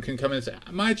rich parent can come and say,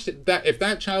 if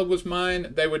that child was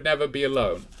mine, they would never be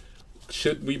alone.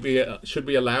 Should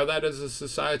we allow that as a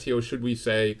society, or should we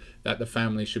say that the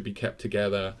family should be kept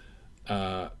together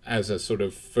as a sort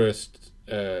of first,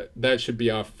 that should be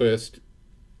our first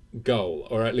goal,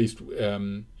 or at least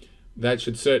that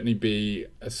should certainly be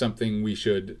something we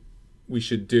should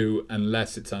do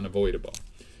unless it's unavoidable.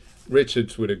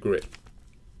 Richards would agree.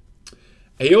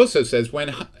 He also says,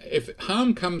 if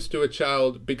harm comes to a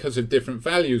child because of different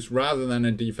values rather than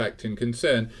a defect in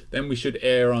concern, then we should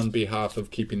err on behalf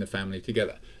of keeping the family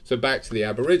together. So back to the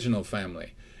Aboriginal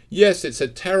family. Yes, it's a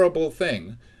terrible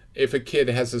thing if a kid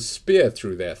has a spear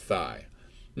through their thigh.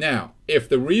 Now, if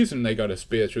the reason they got a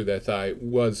spear through their thigh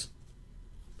was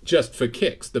just for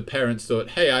kicks, the parents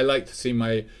thought, hey, I like to see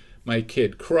my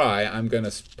kid cry, I'm going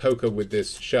to poke her with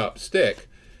this sharp stick,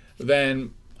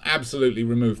 then absolutely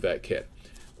remove that kid.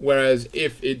 Whereas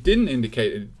if it didn't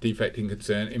indicate a defect in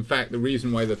concern, in fact, the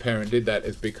reason why the parent did that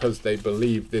is because they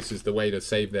believe this is the way to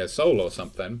save their soul or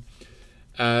something,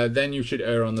 then you should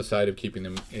err on the side of keeping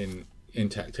them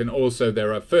intact. And also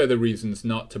there are further reasons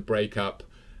not to break up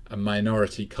a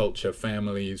minority culture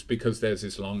families, because there's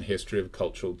this long history of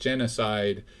cultural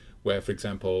genocide where, for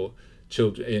example,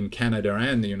 children in Canada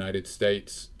and the United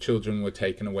States, children were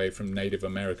taken away from Native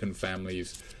American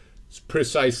families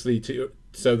precisely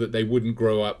so that they wouldn't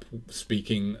grow up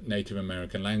speaking Native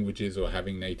American languages or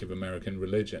having Native American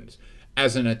religions,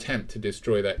 as an attempt to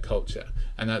destroy that culture.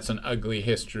 And that's an ugly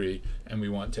history, and we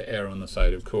want to err on the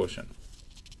side of caution.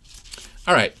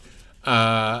 All right.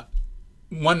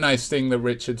 One nice thing that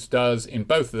Richards does in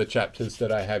both of the chapters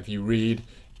that I have you read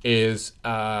is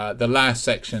the last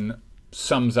section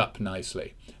sums up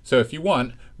nicely. So if you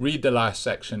want, read the last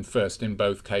section first in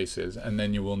both cases, and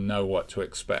then you will know what to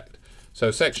expect. So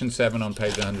section 7 on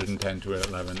page 110 to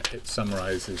 11, it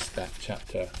summarizes that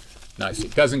chapter nicely.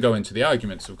 It doesn't go into the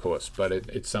arguments, of course, but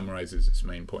it summarizes its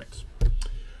main points.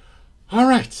 All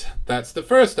right, that's the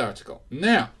first article.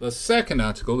 Now, the second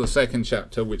article, the second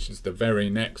chapter, which is the very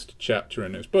next chapter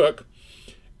in his book,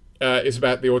 is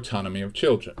about the autonomy of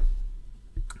children.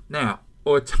 Now,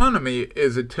 autonomy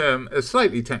is a term, a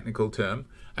slightly technical term.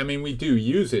 I mean, we do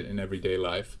use it in everyday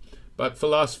life, but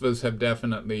philosophers have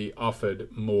definitely offered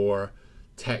more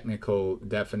technical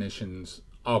definitions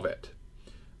of it.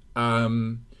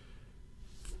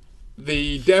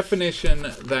 The definition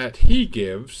that he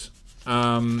gives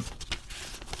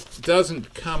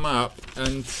doesn't come up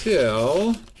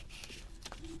until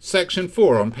section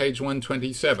 4 on page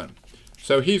 127.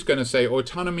 So he's going to say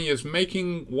autonomy is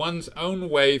making one's own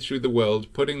way through the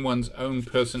world, putting one's own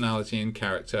personality and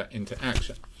character into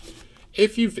action.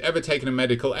 If you've ever taken a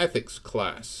medical ethics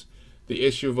class, the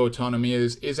issue of autonomy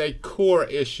is a core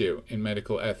issue in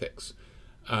medical ethics.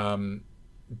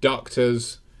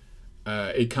 Doctors,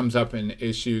 it comes up in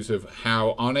issues of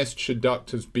how honest should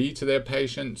doctors be to their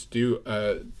patients.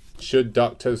 Should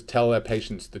doctors tell their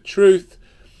patients the truth?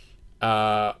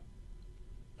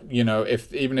 You know,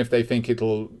 even if they think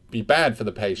it'll be bad for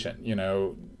the patient, you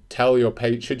know,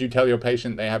 should you tell your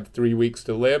patient they have 3 weeks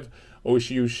to live, or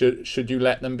should you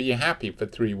let them be happy for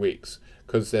 3 weeks?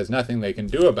 Because there's nothing they can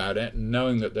do about it, and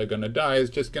knowing that they're going to die is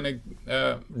just going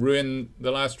to ruin the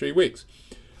last 3 weeks.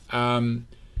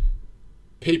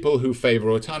 People who favor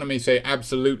autonomy say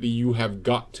absolutely you have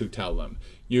got to tell them.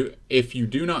 If you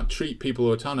do not treat people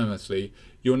autonomously,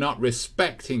 you're not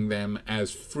respecting them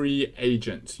as free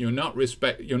agents. You're not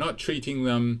treating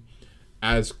them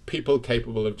as people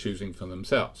capable of choosing for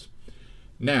themselves.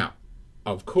 Now,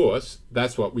 of course,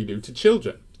 that's what we do to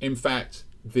children. In fact,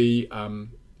 the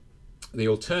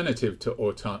alternative to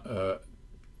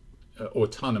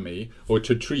autonomy, or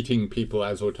to treating people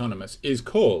as autonomous, is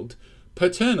called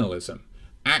paternalism,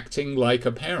 acting like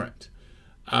a parent.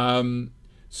 Of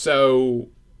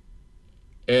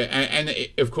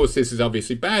course, this is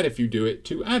obviously bad if you do it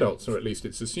to adults, or at least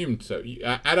it's assumed so.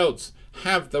 Adults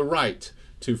have the right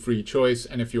to free choice,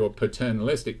 and if you're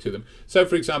paternalistic to them. So,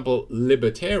 for example,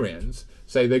 libertarians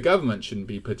say the government shouldn't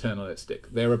be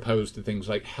paternalistic. They're opposed to things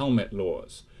like helmet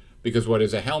laws. Because what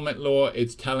is a helmet law?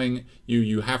 It's telling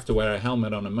you have to wear a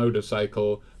helmet on a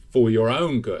motorcycle for your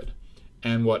own good.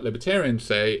 And what libertarians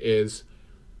say is,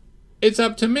 it's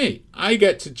up to me. I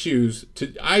get to choose.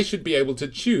 I should be able to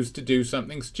choose to do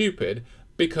something stupid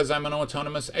because I'm an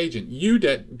autonomous agent. You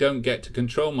don't get to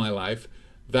control my life.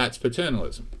 That's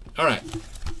paternalism. All right.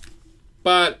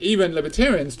 But even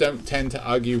libertarians don't tend to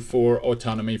argue for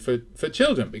autonomy for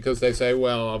children, because they say,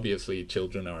 well, obviously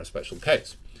children are a special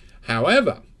case.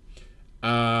 However,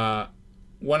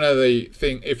 one of the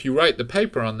things, if you write the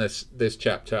paper on this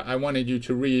chapter, I wanted you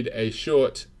to read a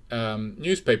short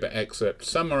newspaper excerpt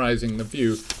summarizing the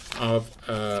view of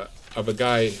a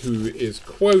guy who is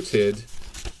quoted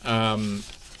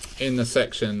in the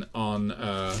section on,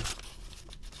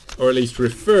 or at least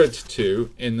referred to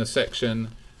in the section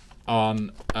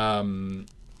on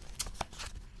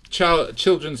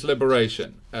children's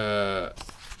liberation.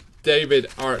 David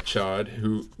Archard,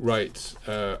 who's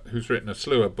written a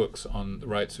slew of books on the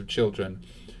rights of children.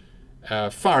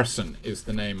 Farson is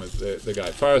the name of the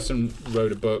guy. Farson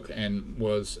wrote a book and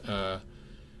was a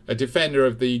defender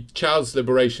of the child's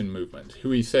liberation movement,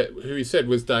 who he said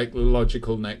was like the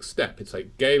logical next step. It's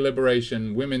like gay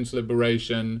liberation, women's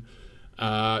liberation,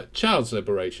 child's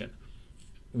liberation.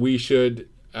 We should,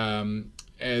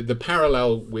 the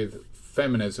parallel with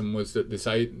feminism was that this,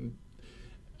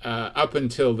 up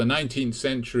until the 19th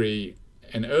century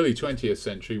and early 20th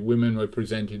century, women were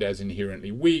presented as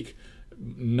inherently weak,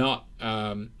 not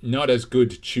as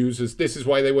good choosers. This is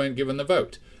why they weren't given the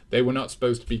vote. They were not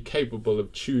supposed to be capable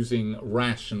of choosing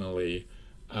rationally,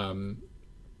 who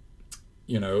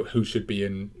should be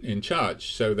in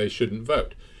charge, so they shouldn't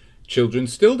vote. Children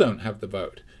still don't have the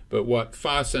vote. But what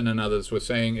Farson and others were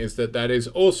saying is that is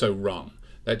also wrong,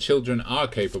 that children are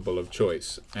capable of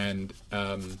choice and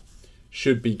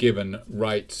should be given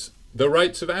the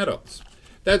rights of adults.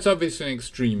 That's obviously an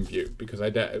extreme view, because I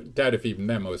doubt if even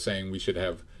them were saying we should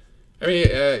have... I mean,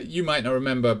 you might not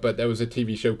remember, but there was a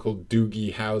TV show called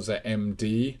Doogie Howser,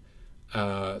 MD,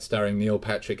 starring Neil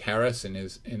Patrick Harris in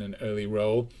an early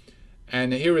role.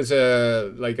 And here is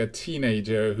a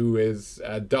teenager who is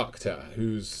a doctor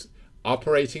who's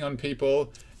operating on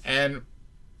people, and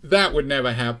that would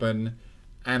never happen,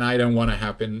 and I don't want to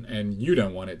happen, and you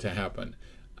don't want it to happen.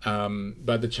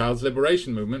 But the child's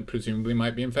liberation movement presumably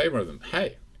might be in favor of them.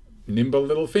 Hey, nimble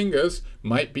little fingers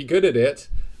might be good at it.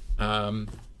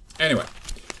 Anyway,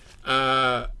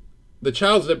 the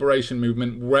child's liberation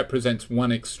movement represents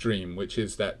one extreme, which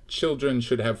is that children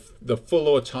should have the full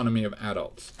autonomy of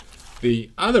adults.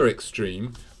 The other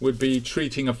extreme would be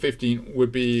treating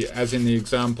would be, as in the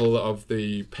example of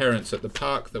the parents at the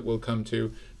park that we'll come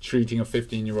to, treating a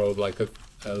 15-year-old like a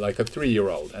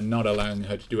 3-year-old and not allowing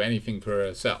her to do anything for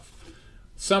herself.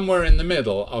 Somewhere in the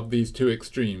middle of these two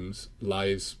extremes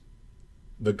lies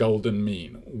the golden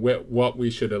mean, what we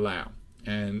should allow.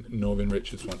 And Norvin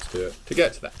Richards wants to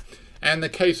get to that. And the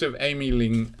case of Amy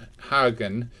Lynn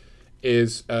Hagen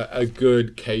is a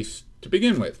good case to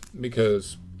begin with,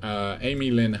 because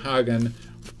Amy Lynn Hagen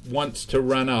wants to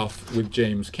run off with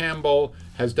James Campbell,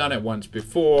 has done it once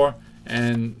before,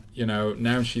 and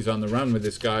now she's on the run with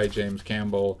this guy, James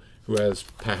Campbell, who is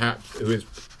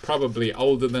probably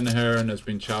older than her and has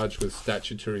been charged with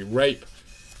statutory rape.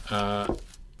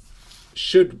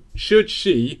 Should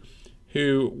she,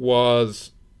 who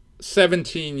was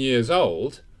 17 years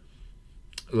old,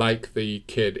 like the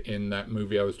kid in that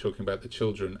movie I was talking about, the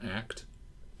Children Act,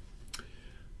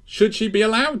 should she be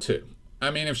allowed to?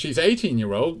 I mean, if she's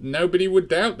 18-year-old, nobody would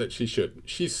doubt that she should.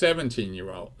 She's 17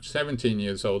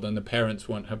 years old, and the parents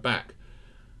want her back.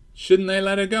 Shouldn't they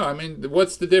let her go? I mean,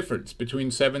 what's the difference between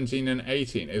 17 and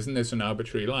 18? Isn't this an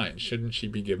arbitrary line? Shouldn't she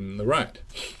be given the right?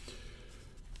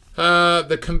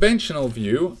 The conventional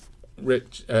view,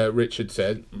 Richard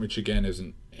said, which again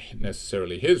isn't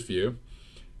necessarily his view,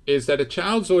 is that a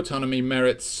child's autonomy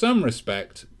merits some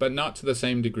respect, but not to the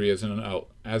same degree as an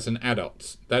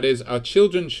adult's. That is, our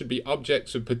children should be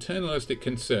objects of paternalistic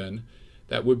concern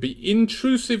that would be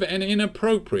intrusive and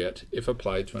inappropriate if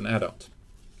applied to an adult.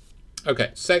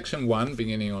 Okay, section 1,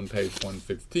 beginning on page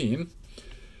 115,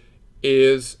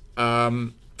 is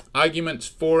arguments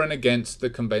for and against the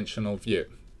conventional view.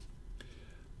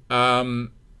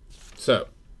 So,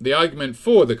 the argument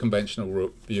for the conventional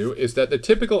view is that the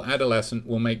typical adolescent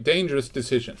will make dangerous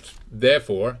decisions.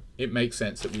 Therefore, it makes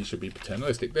sense that we should be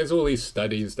paternalistic. There's all these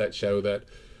studies that show that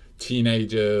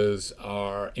teenagers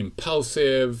are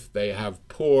impulsive, they have a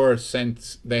poor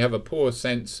sense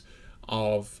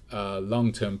of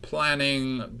long-term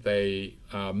planning, they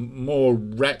are more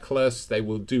reckless, they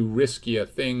will do riskier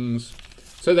things.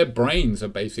 So their brains are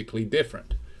basically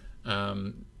different.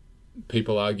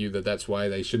 People argue that that's why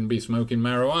they shouldn't be smoking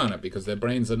marijuana, because their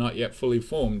brains are not yet fully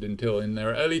formed until in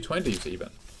their early 20s even.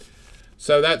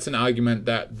 So that's an argument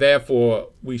that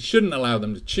therefore we shouldn't allow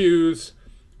them to choose,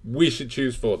 we should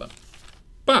choose for them.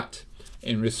 But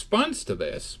in response to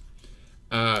this,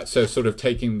 so sort of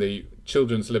taking the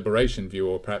children's liberation view,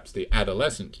 or perhaps the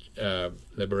adolescent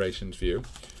liberations view,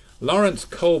 Lawrence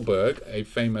Kohlberg, a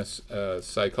famous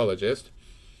psychologist,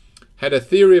 had a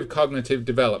theory of cognitive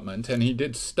development, and he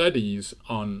did studies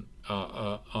on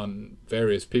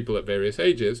various people at various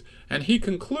ages, and he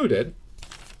concluded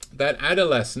that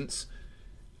adolescents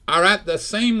are at the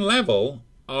same level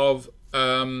of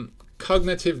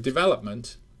cognitive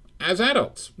development as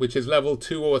adults, which is level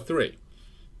 2 or 3.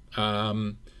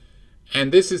 And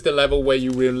this is the level where you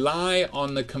rely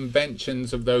on the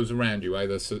conventions of those around you,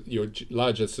 either your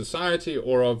larger society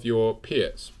or of your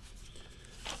peers.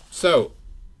 So,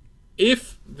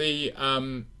 if the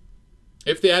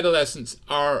adolescents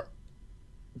are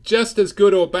just as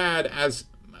good or bad as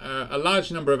a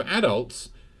large number of adults,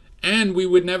 and we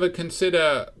would never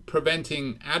consider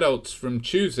preventing adults from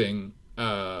choosing,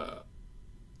 then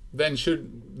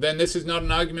this is not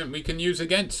an argument we can use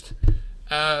against,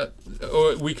 or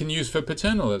we can use for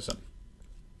paternalism.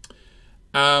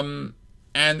 And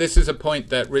this is a point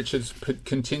that Richards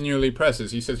continually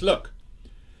presses. He says, look,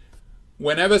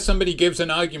 whenever somebody gives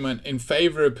an argument in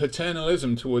favor of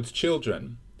paternalism towards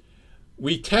children,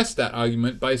 we test that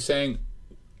argument by saying,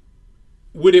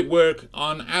 would it work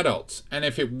on adults? And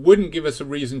if it wouldn't give us a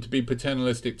reason to be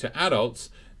paternalistic to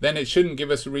adults, then it shouldn't give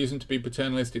us a reason to be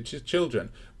paternalistic to children.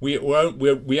 We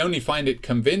only find it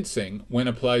convincing when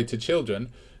applied to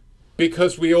children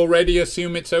because we already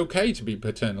assume it's okay to be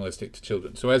paternalistic to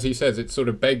children. So as he says, it sort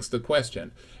of begs the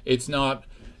question. It's not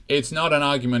an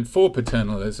argument for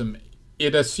paternalism.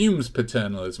 It assumes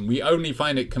paternalism. We only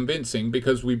find it convincing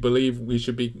because we believe we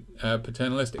should be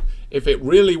paternalistic. If it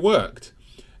really worked,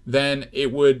 then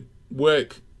it would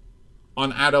work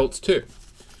on adults too.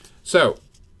 So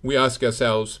we ask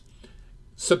ourselves,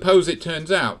 suppose it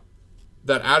turns out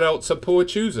that adults are poor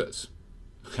choosers.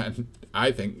 And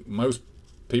I think most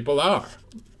people are.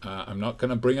 I'm not going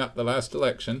to bring up the last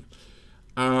election.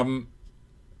 But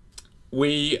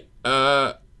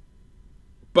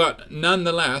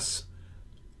nonetheless,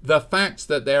 the fact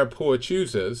that they're poor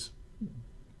choosers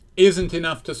isn't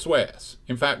enough to sway us.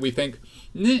 In fact, we think,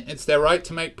 it's their right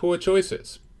to make poor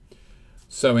choices.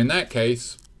 So in that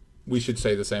case, we should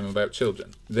say the same about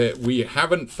children. That we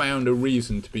haven't found a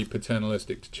reason to be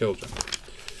paternalistic to children.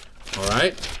 All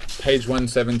right, page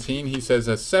 117, he says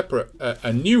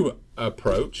a new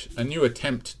approach, a new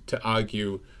attempt to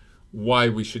argue why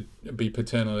we should be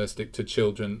paternalistic to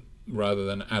children rather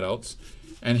than adults.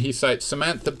 And he cites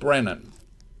Samantha Brennan.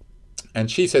 And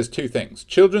she says two things.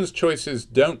 Children's choices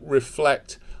don't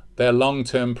reflect their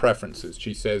long-term preferences.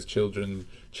 She says children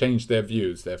change their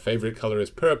views. Their favorite color is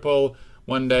purple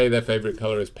one day, their favorite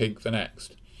color is pink the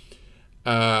next.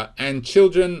 And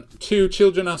children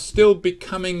are still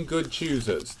becoming good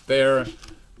choosers. They're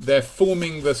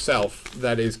forming the self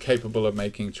that is capable of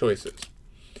making choices.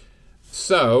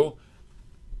 So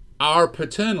our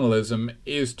paternalism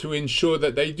is to ensure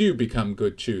that they do become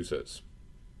good choosers.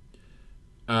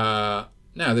 Now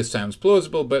this sounds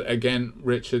plausible, but again,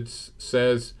 Richards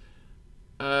says,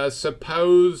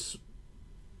 suppose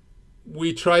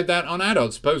we tried that on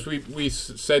adults. Suppose we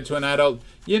said to an adult,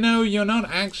 you know, you're not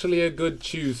actually a good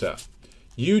chooser.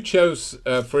 You chose,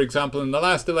 for example, in the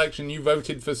last election, you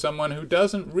voted for someone who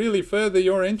doesn't really further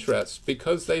your interests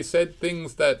because they said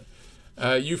things that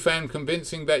you found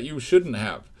convincing that you shouldn't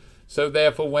have. So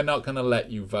therefore, we're not going to let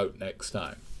you vote next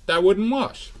time. That wouldn't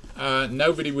wash.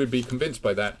 Nobody would be convinced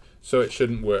by that, so it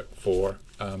shouldn't work for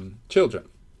children.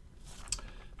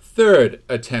 Third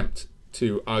attempt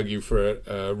to argue for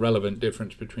a relevant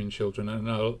difference between children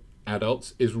and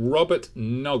adults is Robert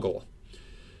Noggle.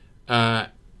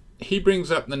 He brings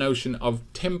up the notion of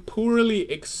temporally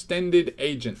extended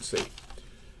agency.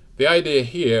 The idea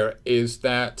here is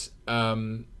that,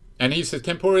 and he says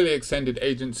temporally extended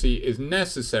agency is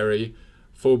necessary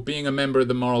for being a member of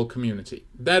the moral community.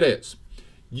 That is,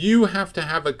 you have to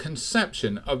have a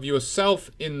conception of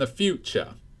yourself in the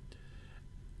future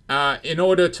in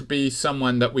order to be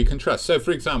someone that we can trust. So,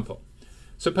 for example,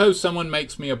 suppose someone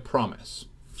makes me a promise.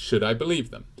 Should I believe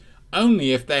them?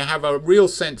 Only if they have a real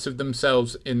sense of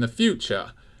themselves in the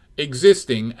future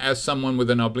existing as someone with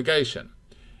an obligation.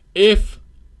 If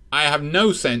I have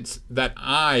no sense that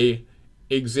I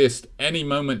exist any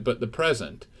moment but the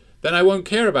present, then I won't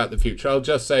care about the future. I'll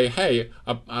just say, hey,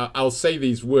 I'll say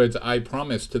these words I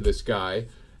promised to this guy,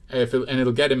 and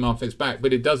it'll get him off his back,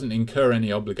 but it doesn't incur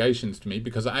any obligations to me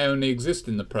because I only exist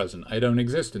in the present. I don't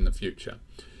exist in the future.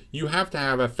 You have to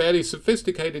have a fairly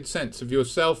sophisticated sense of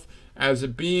yourself as a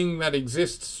being that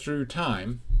exists through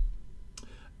time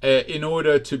in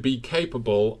order to be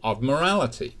capable of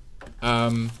morality.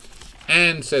 And,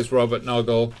 says Robert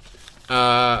Noggle,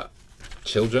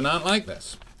 children aren't like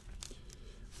this.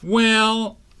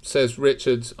 Well, says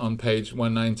Richards on page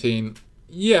 119,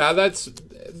 yeah,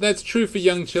 that's true for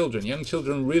young children. Young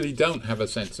children really don't have a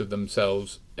sense of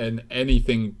themselves in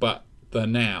anything but the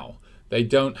now. They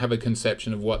don't have a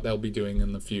conception of what they'll be doing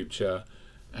in the future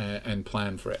and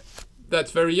plan for it.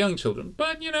 That's very young children.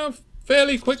 But, you know,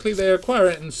 fairly quickly they acquire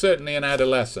it, and certainly an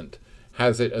adolescent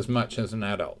has it as much as an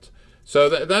adult. So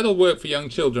that'll work for young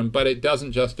children, but it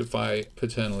doesn't justify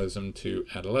paternalism to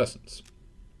adolescents.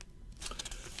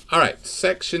 All right,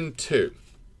 section 2.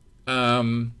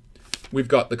 We've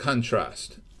got the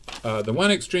contrast. The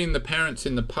one extreme, the parents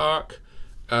in the park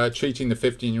treating the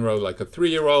 15-year-old like a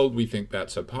 3-year-old. We think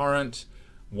that's abhorrent.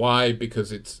 Why?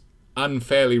 Because it's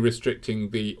unfairly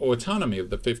restricting the autonomy of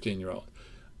the 15-year-old.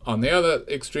 On the other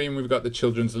extreme, we've got the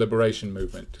children's liberation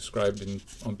movement described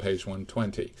on page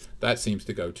 120. That seems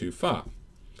to go too far.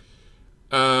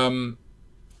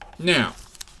 Now,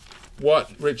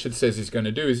 what Richard says he's going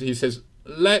to do is he says,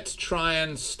 let's try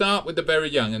and start with the very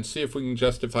young and see if we can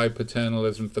justify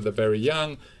paternalism for the very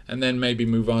young and then maybe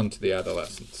move on to the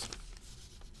adolescents.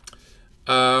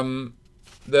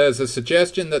 There's a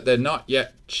suggestion that they're not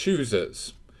yet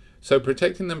choosers. So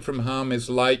protecting them from harm is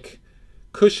like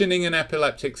cushioning an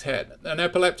epileptic's head. An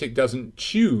epileptic doesn't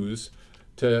choose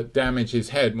to damage his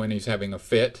head when he's having a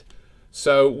fit.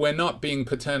 So we're not being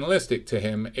paternalistic to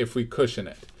him if we cushion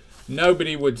it.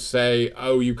 Nobody would say,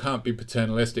 oh, you can't be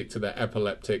paternalistic to the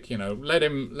epileptic, you know, let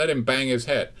him bang his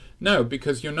head. No,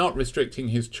 because you're not restricting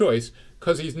his choice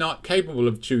because he's not capable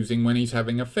of choosing when he's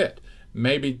having a fit.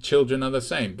 Maybe children are the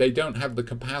same. They don't have the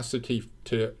capacity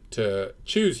to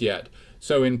choose yet.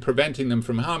 So in preventing them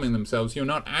from harming themselves, you're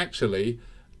not actually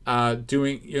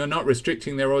you're not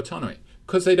restricting their autonomy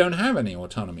because they don't have any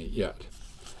autonomy yet.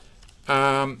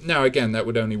 Now, again, that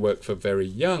would only work for very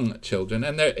young children.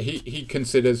 And he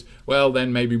considers, well,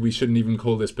 then maybe we shouldn't even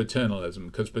call this paternalism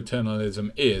because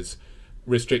paternalism is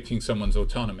restricting someone's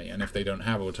autonomy. And if they don't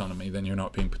have autonomy, then you're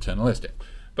not being paternalistic.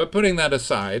 But putting that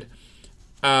aside,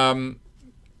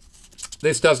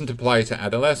 This doesn't apply to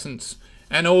adolescents.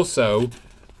 And also,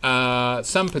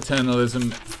 some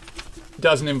paternalism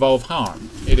doesn't involve harm.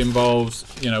 It involves,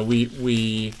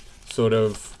 we sort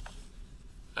of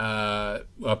are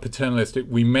paternalistic.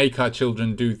 We make our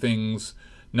children do things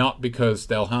not because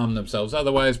they'll harm themselves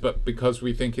otherwise, but because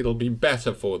we think it'll be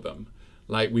better for them.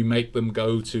 Like we make them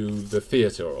go to the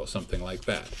theater or something like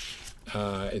that.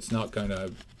 It's not going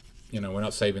to, we're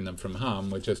not saving them from harm.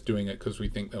 We're just doing it because we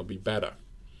think they'll be better.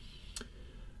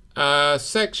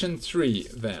 Section 3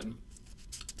 then.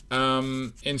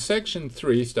 In section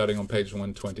 3, starting on page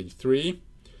 123,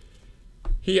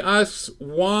 he asks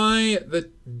why the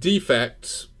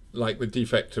defects, like the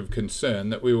defect of concern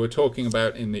that we were talking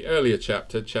about in the earlier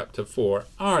chapter, chapter 4,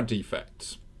 are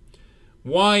defects.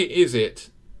 Why is it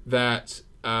that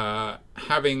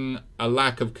having a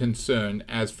lack of concern,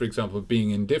 as for example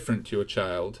being indifferent to your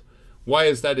child, why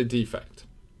is that a defect?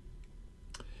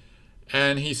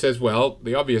 And he says, well,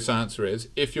 the obvious answer is,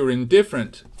 if you're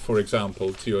indifferent, for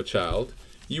example, to your child,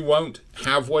 you won't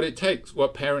have what it takes,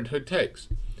 what parenthood takes.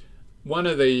 One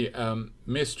of the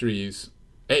mysteries,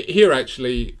 here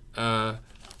actually,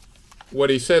 what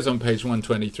he says on page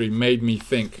 123 made me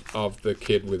think of the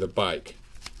kid with a bike.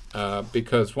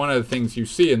 Because one of the things you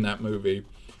see in that movie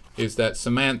is that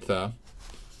Samantha,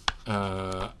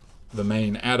 the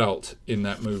main adult in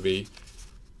that movie,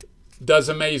 does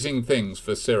amazing things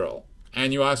for Cyril.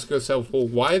 And you ask yourself, well,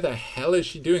 why the hell is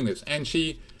she doing this? And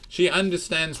she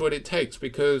understands what it takes,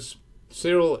 because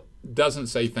Cyril doesn't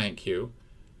say thank you.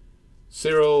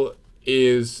 Cyril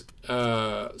is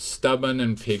stubborn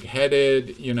and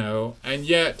pig-headed, and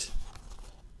yet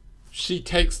she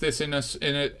takes this in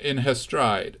her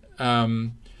stride.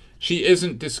 She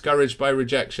isn't discouraged by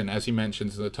rejection, as he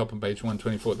mentions at the top of page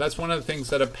 124. That's one of the things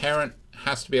that a parent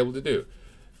has to be able to do.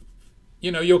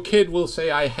 Your kid will say,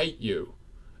 I hate you,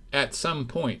 at some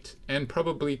point, and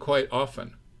probably quite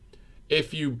often.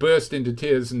 If you burst into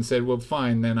tears and said, well,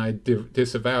 fine, then I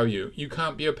disavow you, you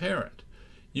can't be a parent.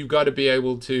 You've got to be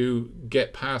able to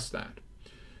get past that.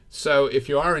 So if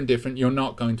you are indifferent, you're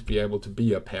not going to be able to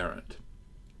be a parent.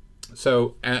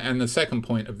 So, and the second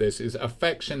point of this is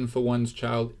affection for one's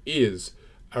child is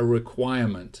a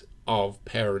requirement of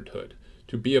parenthood.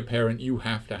 To be a parent, you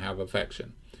have to have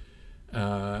affection.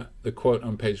 The quote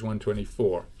on page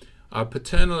 124. Our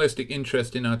paternalistic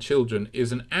interest in our children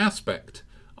is an aspect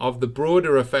of the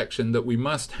broader affection that we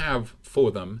must have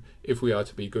for them if we are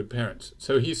to be good parents.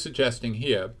 So he's suggesting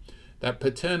here that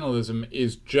paternalism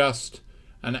is just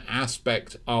an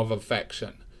aspect of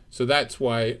affection. So that's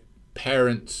why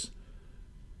parents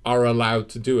are allowed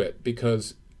to do it,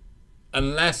 because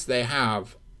unless they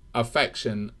have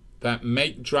affection that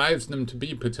drives them to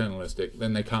be paternalistic,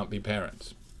 then they can't be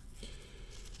parents.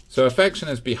 So affection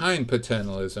is behind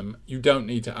paternalism. You don't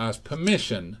need to ask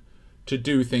permission to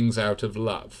do things out of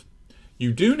love.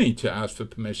 You do need to ask for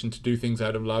permission to do things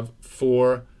out of love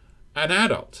for an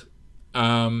adult.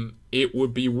 It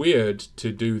would be weird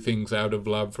to do things out of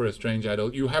love for a strange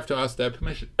adult. You have to ask their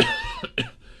permission.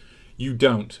 You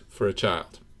don't for a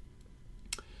child.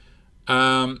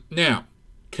 Now,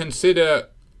 consider,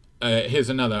 here's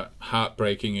another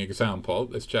heartbreaking example.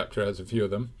 This chapter has a few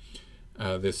of them.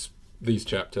 These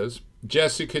chapters.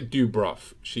 Jessica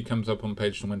Dubroff. She comes up on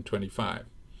page 125.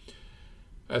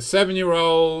 A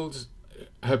 7-year-old,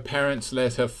 her parents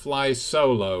let her fly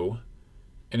solo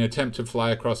in an attempt to fly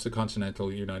across the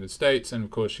continental United States, and of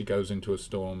course she goes into a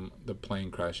storm, the plane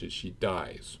crashes, she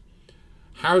dies.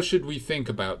 How should we think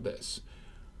about this?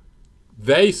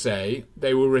 They say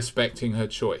they were respecting her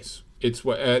choice. It's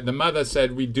what the mother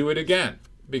said, we'd do it again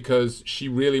because she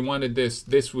really wanted this.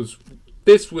 This was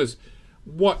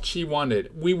what she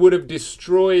wanted. We would have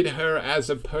destroyed her as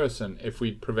a person if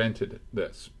we'd prevented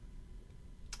this.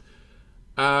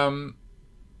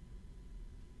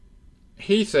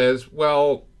 He says,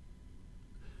 well,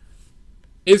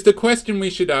 is the question we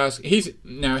should ask,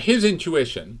 now his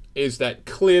intuition is that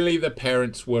clearly the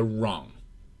parents were wrong.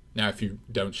 Now, if you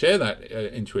don't share that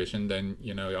intuition, then,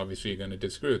 obviously you're going to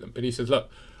disagree with them. But he says, look,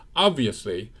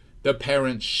 obviously the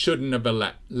parents shouldn't have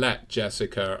let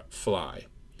Jessica fly.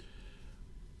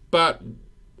 But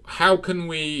how can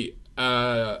we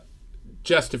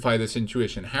justify this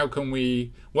intuition?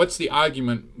 What's the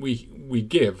argument we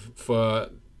give for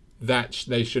that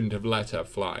they shouldn't have let her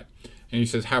fly? And he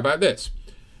says, how about this?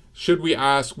 Should we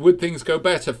ask, would things go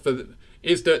better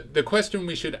is the question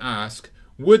we should ask,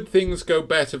 would things go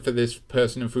better for this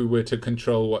person if we were to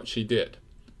control what she did?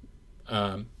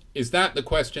 Is that the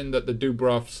question that the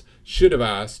Dubroffs should have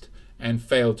asked and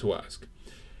failed to ask?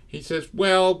 He says,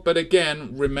 well, but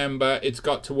again, remember, it's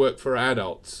got to work for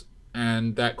adults.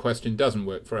 and that question doesn't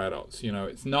work for adults.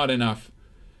 It's not enough.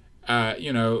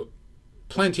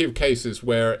 Plenty of cases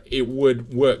where it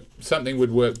would work. Something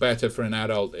would work better for an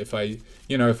adult if I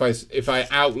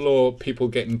outlaw people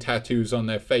getting tattoos on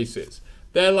their faces.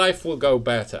 Their life will go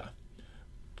better.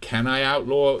 Can I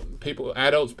outlaw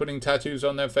adults putting tattoos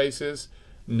on their faces?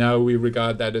 No, we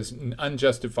regard that as an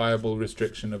unjustifiable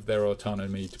restriction of their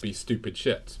autonomy to be stupid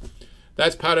shits.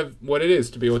 That's part of what it is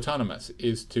to be autonomous,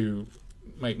 is to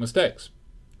make mistakes.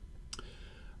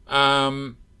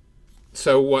 So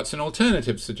what's an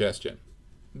alternative suggestion?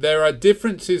 There are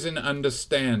differences in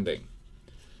understanding.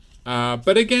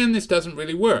 But again, this doesn't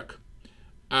really work.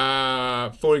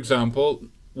 For example,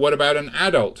 what about an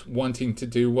adult wanting to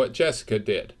do what Jessica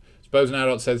did? Suppose an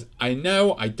adult says, I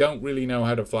don't really know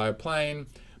how to fly a plane,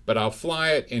 but I'll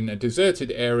fly it in a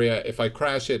deserted area. If I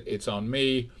crash it, it's on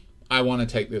me. I want to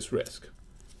take this risk.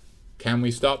 Can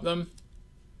we stop them?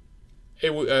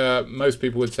 Most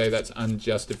people would say that's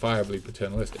unjustifiably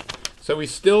paternalistic. So we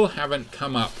still haven't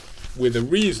come up with a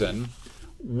reason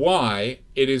why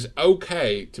it is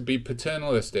okay to be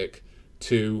paternalistic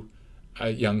to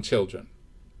young children.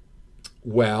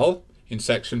 Well, in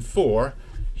section 4,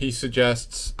 he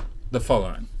suggests the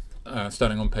following,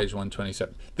 starting on page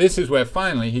 127. This is where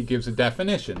finally he gives a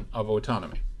definition of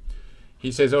autonomy.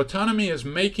 He says, autonomy is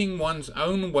making one's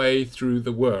own way through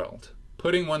the world,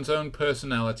 putting one's own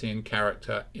personality and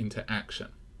character into action.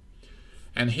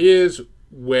 And here's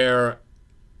where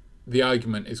the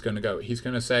argument is going to go. He's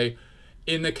going to say,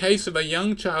 in the case of a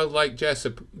young child like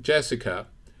Jessica,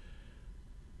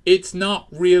 it's not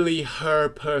really her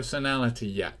personality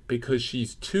yet because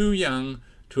she's too young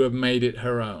to have made it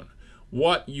her own.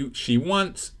 What she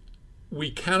wants,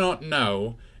 we cannot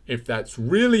know if that's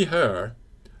really her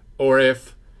or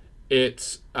if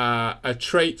it's a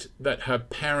trait that her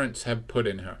parents have put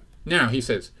in her. Now, he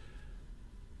says,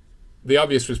 the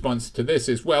obvious response to this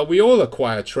is, well, we all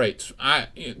acquire traits.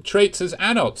 Traits as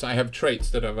adults. I have traits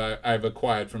that I've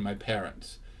acquired from my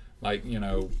parents. Like,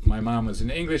 my mom was an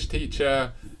English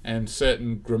teacher, and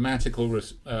certain grammatical...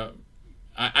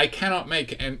 I cannot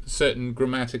make certain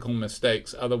grammatical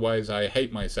mistakes, otherwise I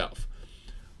hate myself.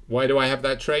 Why do I have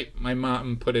that trait? My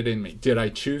mom put it in me. Did I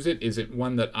choose it? Is it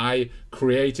one that I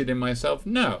created in myself?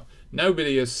 No.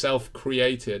 Nobody is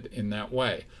self-created in that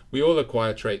way. We all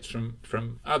acquire traits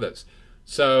from others.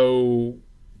 So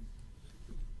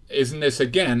isn't this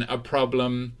again a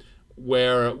problem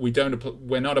where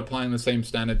we're not applying the same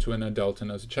standard to an adult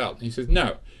and as a child? And he says,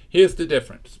 no. Here's the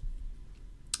difference.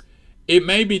 It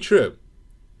may be true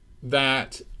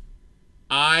that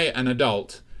I, an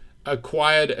adult,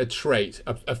 acquired a trait,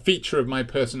 a feature of my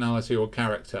personality or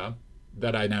character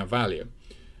that I now value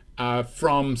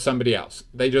from somebody else.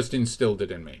 They just instilled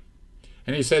it in me.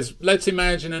 And he says, let's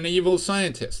imagine an evil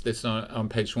scientist. This is on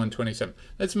page 127.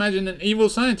 Let's imagine an evil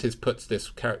scientist puts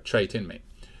this trait in me.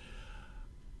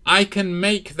 I can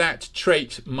make that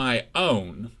trait my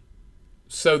own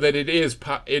so that it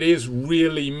is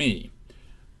really me.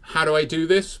 How do I do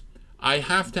this? I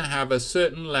have to have a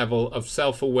certain level of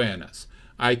self-awareness.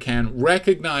 I can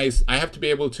recognize, I have to be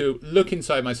able to look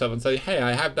inside myself and say, hey,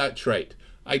 I have that trait.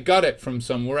 I got it from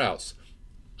somewhere else.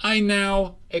 I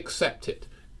now accept it.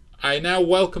 I now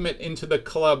welcome it into the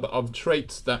club of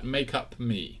traits that make up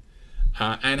me.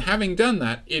 And having done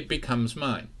that, it becomes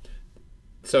mine.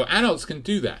 So adults can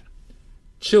do that.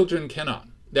 Children cannot.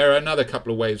 There are another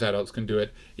couple of ways adults can do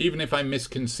it. Even if I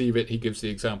misconceive it, he gives the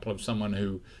example of someone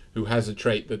who has a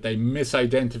trait that they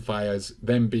misidentify as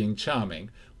them being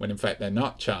charming, when in fact they're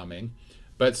not charming.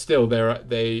 But still,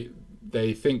 they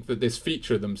think that this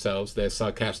feature of themselves, their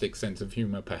sarcastic sense of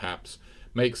humor perhaps,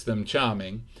 makes them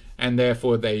charming, and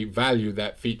therefore they value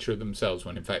that feature of themselves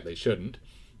when in fact they shouldn't.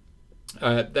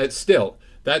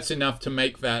 That's enough to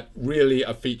make that really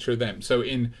a feature of them. So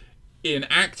in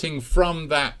acting from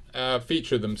that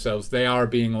feature of themselves, they are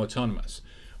being autonomous.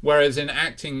 Whereas in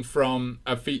acting from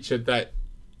a feature that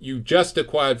you just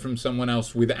acquired from someone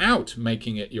else without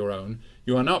making it your own,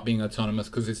 you are not being autonomous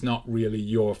because it's not really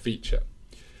your feature.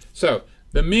 So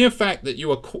the mere fact that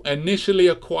you initially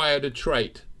acquired a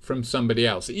trait from somebody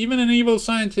else, even an evil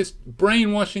scientist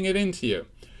brainwashing it into you,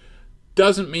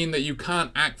 doesn't mean that you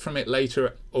can't act from it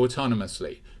later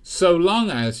autonomously, so long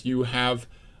as you have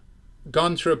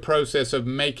gone through a process of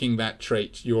making that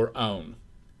trait your own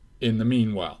in the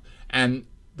meanwhile. And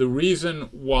the reason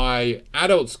why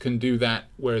adults can do that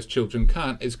whereas children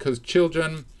can't is because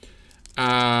children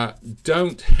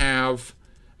don't have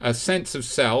a sense of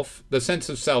self, the sense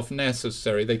of self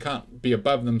necessary. They can't be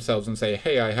above themselves and say,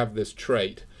 hey, I have this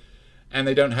trait. And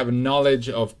they don't have a knowledge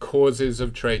of causes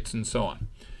of traits and so on.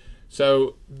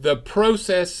 So the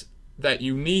process that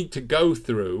you need to go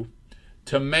through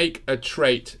to make a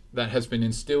trait that has been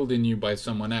instilled in you by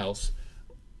someone else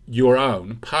your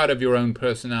own, part of your own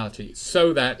personality,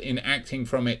 so that in acting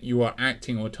from it you are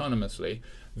acting autonomously.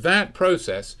 That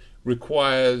process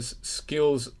requires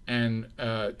skills and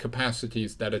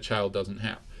capacities that a child doesn't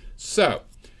have. So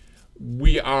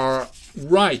we are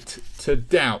right to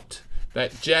doubt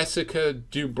that Jessica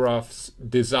Dubroff's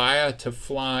desire to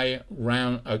fly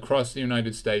round across the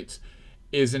United States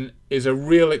is a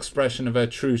real expression of her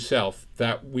true self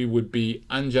that we would be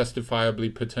unjustifiably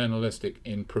paternalistic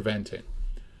in preventing.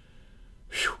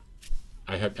 Whew.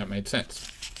 I hope that made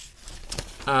sense.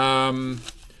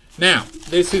 Now,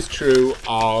 this is true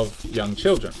of young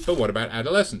children, but what about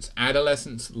adolescents?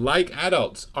 Adolescents, like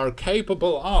adults, are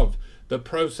capable of the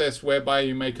process whereby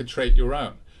you make a trait your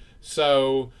own.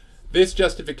 So this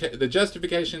the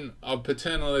justification of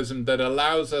paternalism that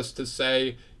allows us to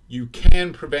say you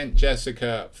can prevent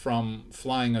Jessica from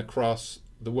flying across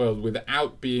the world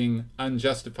without being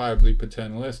unjustifiably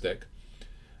paternalistic,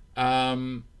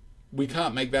 we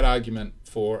can't make that argument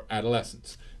for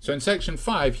adolescents. So in section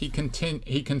 5, he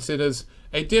considers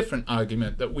a different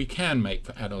argument that we can make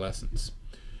for adolescents.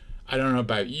 I don't know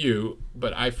about you,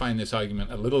 but I find this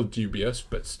argument a little dubious,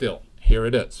 but still, here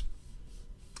it is.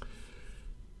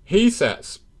 He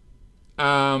says,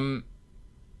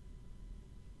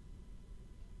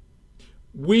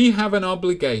 we have an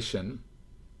obligation,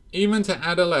 even to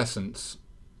adolescents,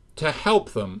 to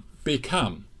help them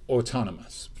become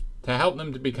autonomous, to help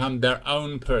them to become their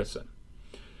own person.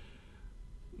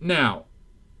 Now,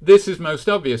 this is most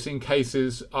obvious in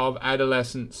cases of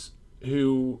adolescents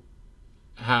who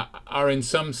are in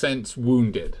some sense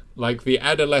wounded, like the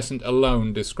adolescent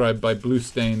alone described by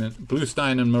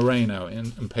Bluestein and Moreno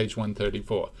in page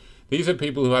 134. These are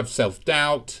people who have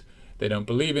self-doubt, they don't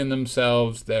believe in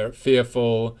themselves, they're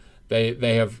fearful,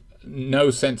 they have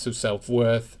no sense of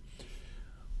self-worth.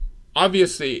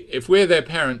 Obviously, if we're their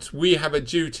parents, we have a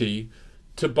duty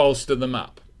to bolster them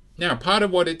up. Now, part of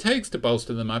what it takes to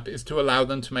bolster them up is to allow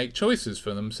them to make choices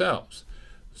for themselves.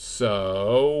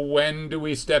 So when do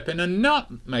we step in and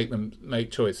not make them make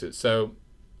choices? So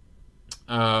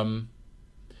have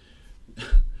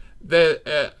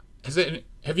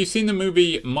you seen the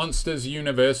movie Monsters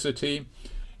University?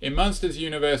 In Monsters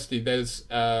University, there's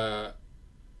a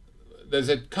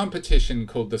competition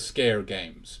called the Scare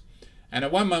Games. And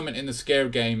at one moment in the Scare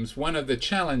Games, one of the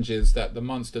challenges that the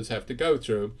monsters have to go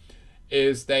through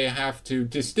is they have to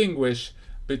distinguish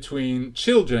between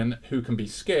children who can be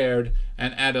scared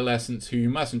and adolescents who you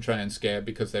mustn't try and scare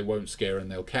because they won't scare and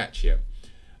they'll catch you.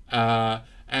 And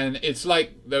it's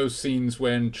like those scenes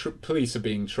when police are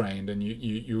being trained and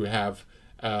you have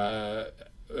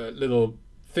little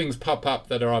things pop up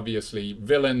that are obviously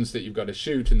villains that you've got to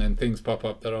shoot, and then things pop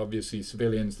up that are obviously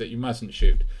civilians that you mustn't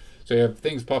shoot. So you have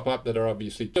things pop up that are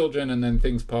obviously children, and then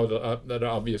things pop up that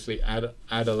are obviously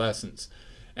adolescents.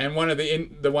 And one of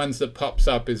the ones that pops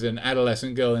up is an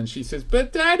adolescent girl, and she says,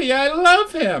 "But Daddy, I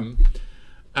love him."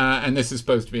 And this is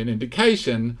supposed to be an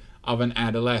indication of an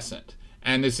adolescent.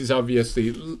 And this is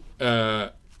obviously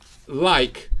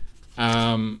like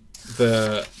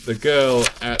the girl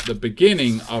at the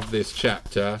beginning of this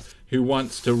chapter who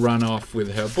wants to run off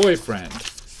with her boyfriend.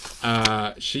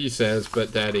 She says,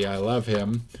 "But Daddy, I love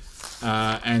him."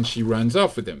 And she runs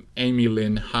off with him. Amy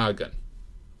Lynn Hagen.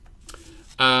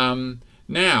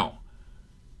 Now,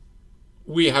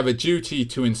 we have a duty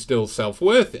to instill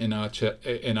self-worth in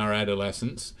our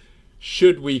adolescents.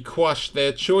 Should we quash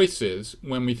their choices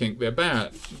when we think they're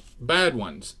bad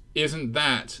ones? Isn't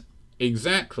that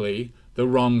exactly the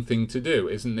wrong thing to do?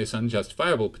 Isn't this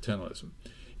unjustifiable paternalism?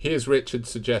 Here's Richard's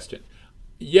suggestion.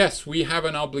 Yes, we have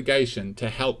an obligation to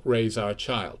help raise our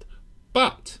child,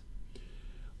 but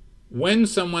when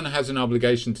someone has an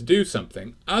obligation to do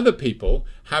something, other people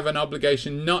have an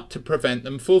obligation not to prevent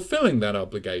them fulfilling that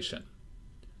obligation.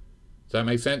 Does that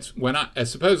make sense?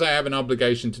 Suppose I have an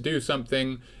obligation to do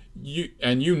something,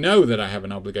 and you know that I have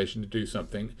an obligation to do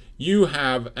something, you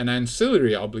have an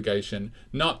ancillary obligation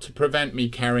not to prevent me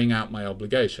carrying out my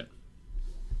obligation.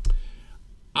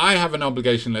 I have an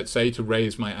obligation, let's say, to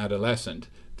raise my adolescent.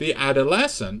 The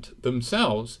adolescent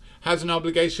themselves has an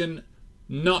obligation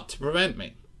not to prevent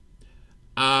me.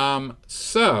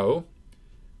 So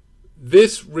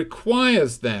this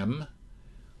requires them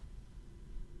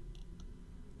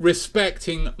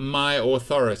respecting my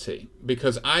authority,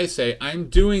 because I say, I'm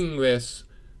doing this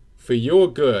for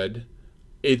your good.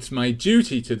 It's my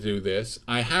duty to do this.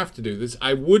 I have to do this.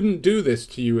 I wouldn't do this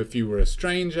to you if you were a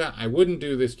stranger. I wouldn't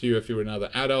do this to you if you were another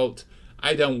adult.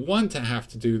 I don't want to have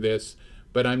to do this,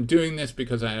 but I'm doing this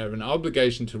because I have an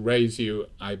obligation to raise you.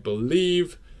 I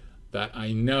believe that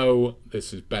I know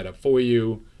this is better for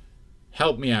you.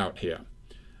 Help me out here.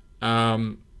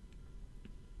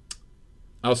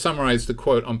 I'll summarize the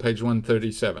quote on page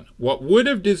 137. What would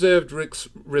have deserved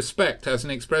respect as an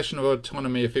expression of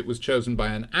autonomy if it was chosen by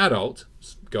an adult,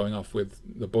 going off with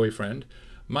the boyfriend,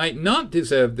 might not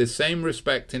deserve the same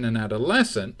respect in an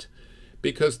adolescent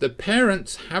because the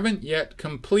parents haven't yet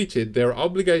completed their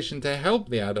obligation to help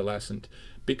the adolescent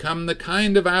become the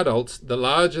kind of adults the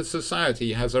larger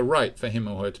society has a right for him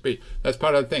or her to be. That's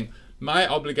part of the thing. My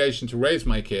obligation to raise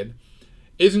my kid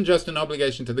isn't just an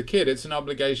obligation to the kid, it's an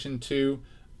obligation to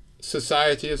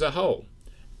society as a whole.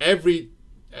 Every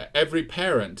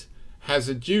parent has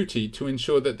a duty to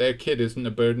ensure that their kid isn't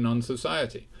a burden on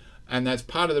society. And that's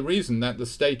part of the reason that the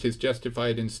state is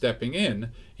justified in stepping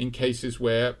in cases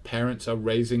where parents are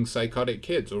raising psychotic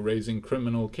kids or raising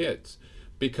criminal kids,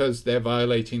 because they're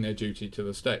violating their duty to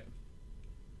the state.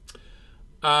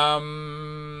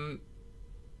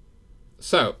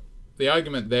 So the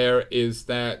argument there is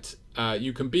that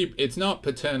it's not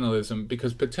paternalism,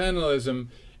 because paternalism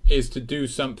is to do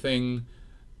something,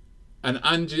 an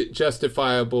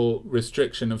unjustifiable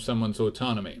restriction of someone's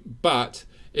autonomy. But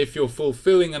if you're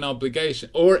fulfilling an obligation,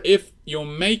 or if you're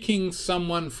making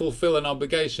someone fulfill an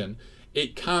obligation,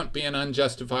 it can't be an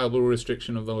unjustifiable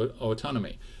restriction of the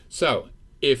autonomy. So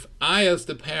if I, as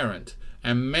the parent,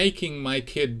 am making my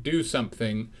kid do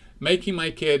something, making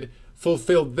my kid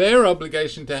fulfill their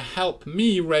obligation to help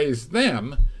me raise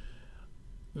them,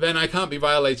 then I can't be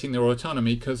violating their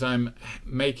autonomy because I'm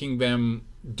making them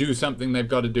do something they've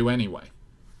got to do anyway.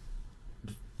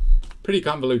 Pretty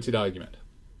convoluted argument.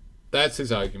 That's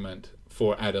his argument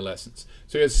for adolescence.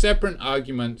 So he has separate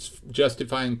arguments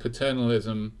justifying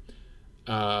paternalism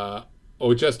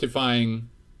or justifying,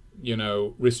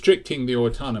 restricting the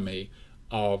autonomy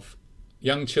of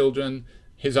young children.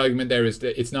 His argument there is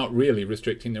that it's not really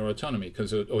restricting their autonomy,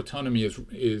 because autonomy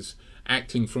is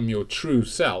acting from your true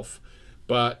self.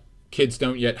 But kids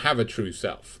don't yet have a true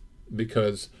self,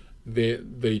 because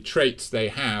the traits they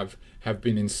have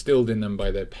been instilled in them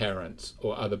by their parents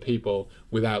or other people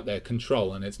without their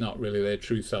control, and it's not really their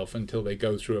true self until they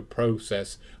go through a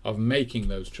process of making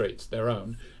those traits their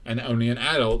own. And only an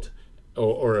adult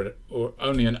or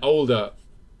only an older,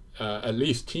 at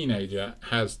least teenager,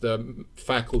 has the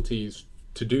faculties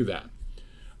to do that.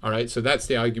 All right, so that's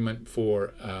the argument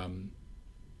for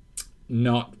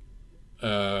not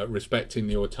respecting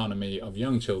the autonomy of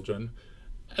young children,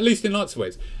 at least in lots of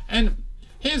ways. And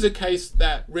here's a case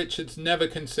that Richards never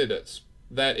considers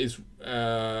that is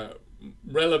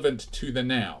relevant to the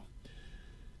now.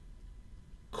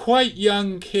 Quite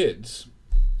young kids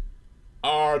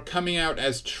are coming out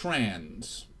as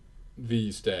trans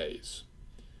these days.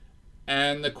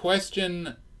 And the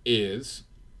question is,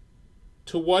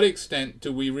 to what extent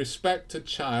do we respect a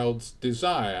child's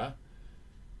desire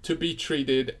to be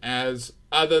treated as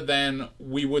other than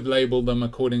we would label them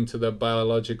according to the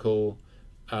biological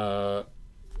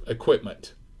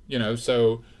equipment?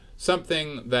 So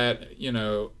something that,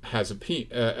 has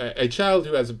a child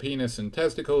who has a penis and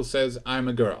testicles says, I'm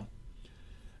a girl.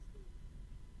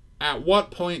 At what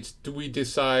point do we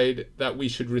decide that we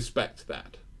should respect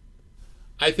that?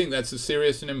 I think that's a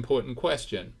serious and important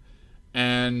question,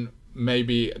 and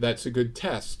maybe that's a good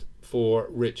test for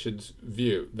Richard's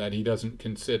view that he doesn't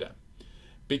consider,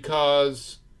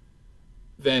 because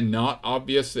they're not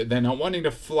wanting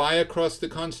to fly across the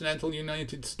continental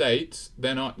United States.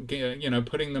 They're not,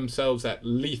 putting themselves at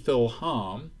lethal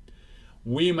harm.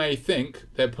 We may think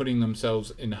they're putting themselves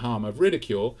in harm of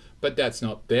ridicule, but that's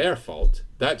not their fault.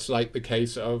 That's like the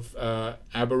case of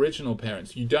Aboriginal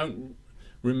parents. You don't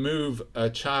remove a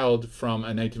child from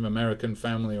a Native American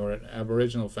family or an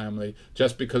Aboriginal family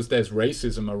just because there's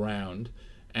racism around,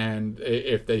 and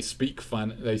if they speak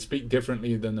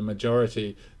differently than the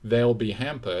majority, they'll be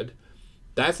hampered.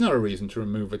 That's not a reason to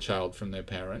remove a child from their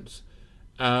parents.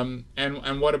 And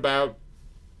what about,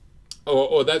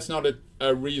 or that's not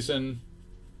a reason.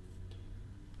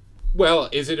 Well,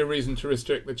 is it a reason to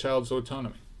restrict the child's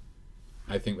autonomy?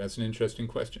 I think that's an interesting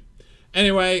question.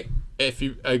 Anyway,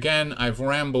 I've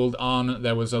rambled on.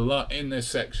 There was a lot in this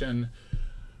section.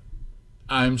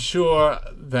 I'm sure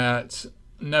that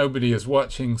nobody is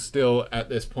watching still at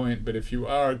this point, but if you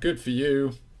are, good for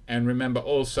you. And remember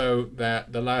also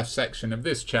that the last section of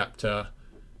this chapter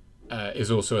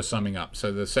is also a summing up.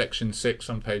 So the section 6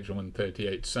 on page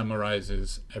 138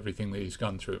 summarizes everything that he's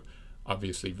gone through,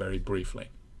 obviously very briefly.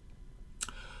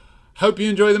 Hope you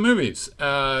enjoy the movies.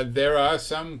 There are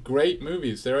some great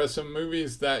movies. There are some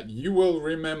movies that you will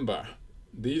remember.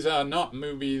 These are not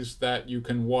movies that you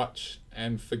can watch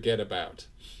and forget about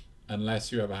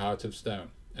unless you have a heart of stone.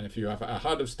 And if you have a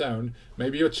heart of stone,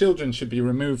 maybe your children should be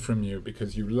removed from you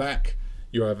because you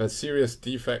have a serious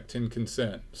defect in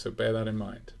concern. So bear that in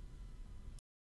mind.